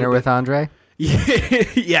covers My Dinner with Andre?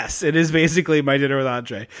 Yes, it is basically My Dinner with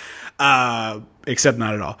Andre, except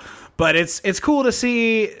not at all. But it's cool to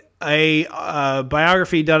see a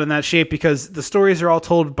biography done in that shape, because the stories are all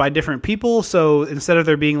told by different people. So instead of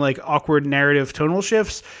there being like awkward narrative tonal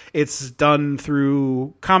shifts, it's done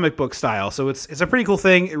through comic book style. So it's a pretty cool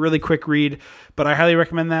thing. A really quick read, but I highly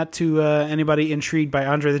recommend that to anybody intrigued by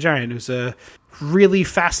Andre the Giant, who's a really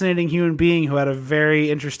fascinating human being who had a very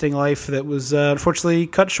interesting life that was unfortunately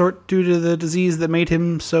cut short due to the disease that made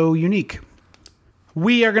him so unique.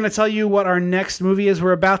 We are going to tell you what our next movie is.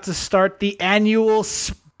 We're about to start the annual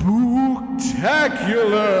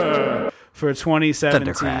Spooktacular for 2017.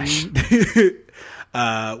 Thunder Crash.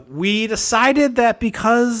 We decided that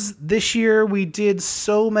because this year we did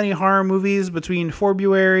so many horror movies between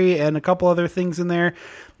February and a couple other things in there,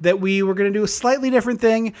 that we were going to do a slightly different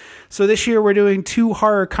thing. So this year we're doing 2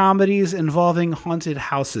 horror comedies involving haunted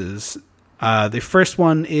houses. The first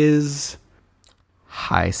one is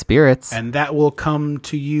High Spirits. and that will come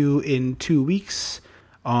to you in 2 weeks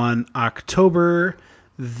on October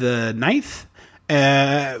the 9th.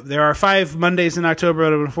 There are 5 Mondays in October,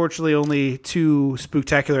 but unfortunately only 2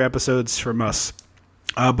 Spooktacular episodes from us.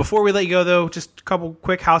 Before we let you go, though, just a couple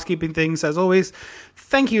quick housekeeping things. As always,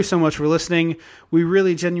 thank you so much for listening. We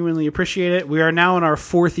really genuinely appreciate it. We are now in our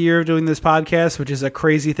 4th year of doing this podcast, which is a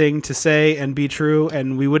crazy thing to say and be true,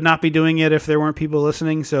 and we would not be doing it if there weren't people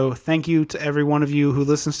listening. So thank you to every one of you who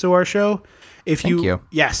listens to our show. Thank you.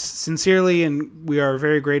 Yes, sincerely, and we are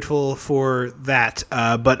very grateful for that.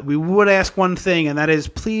 But we would ask one thing, and that is,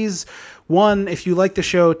 please, 1, if you like the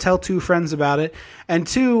show, tell 2 friends about it. And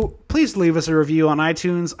 2, please leave us a review on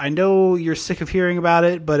iTunes. I know you're sick of hearing about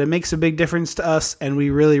it, but it makes a big difference to us, and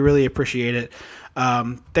we really, really appreciate it.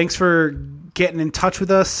 Thanks for getting in touch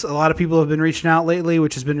with us. A lot of people have been reaching out lately,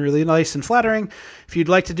 which has been really nice and flattering. If you'd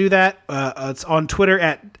like to do that, it's on Twitter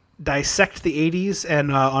at Dissect the 80s,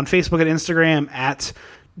 and on Facebook and Instagram at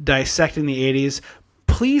Dissecting the 80s.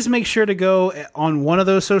 Please make sure to go on one of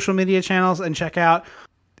those social media channels and check out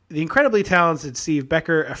the incredibly talented Steve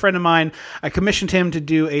Becker, a friend of mine. I commissioned him to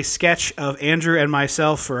do a sketch of Andrew and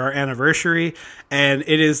myself for our anniversary, and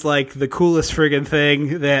it is like the coolest friggin'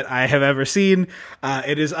 thing that I have ever seen.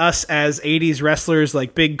 It is us as 80s wrestlers,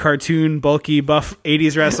 like big cartoon, bulky, buff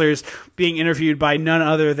 80s wrestlers, being interviewed by none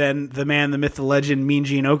other than the man, the myth, the legend, Mean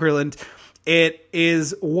Gene Okerlund. It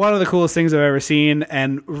is one of the coolest things I've ever seen,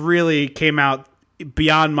 and really came out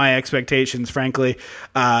beyond my expectations, frankly.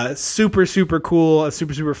 Super, super cool.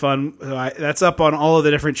 Super, super fun. That's up on all of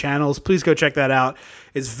the different channels. Please go check that out.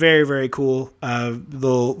 It's very, very cool.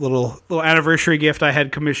 Little anniversary gift I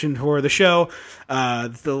had commissioned for the show.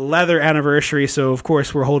 The leather anniversary. So, of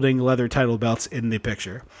course, we're holding leather title belts in the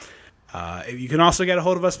picture. You can also get a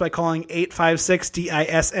hold of us by calling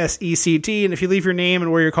 856-DISSECT, and if you leave your name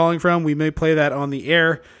and where you're calling from, we may play that on the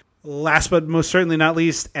air. Last but most certainly not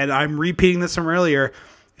least, and I'm repeating this from earlier,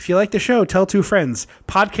 if you like the show, tell 2 friends.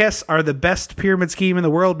 Podcasts are the best pyramid scheme in the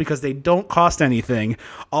world because they don't cost anything.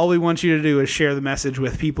 All we want you to do is share the message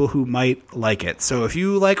with people who might like it. So if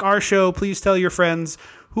you like our show, please tell your friends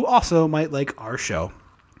who also might like our show.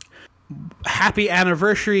 Happy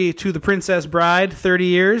anniversary to The Princess Bride. 30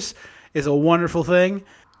 years is a wonderful thing.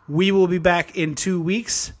 We will be back in 2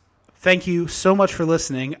 weeks. Thank you so much for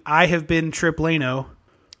listening. I have been Trip Lano.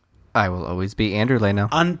 I will always be Andrew Lano.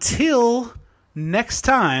 Until next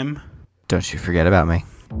time. Don't you forget about me.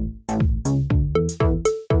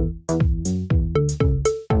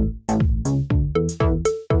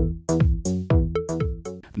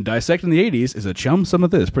 Dissecting the 80s is a Chum Some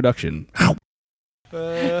of This production.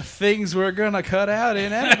 Things we're gonna cut out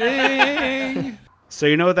in editing. So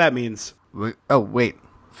you know what that means. Oh, wait.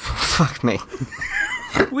 Fuck me.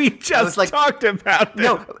 We just talked about it.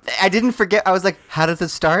 No, I didn't forget. I was like, how does it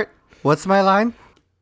start? What's my line?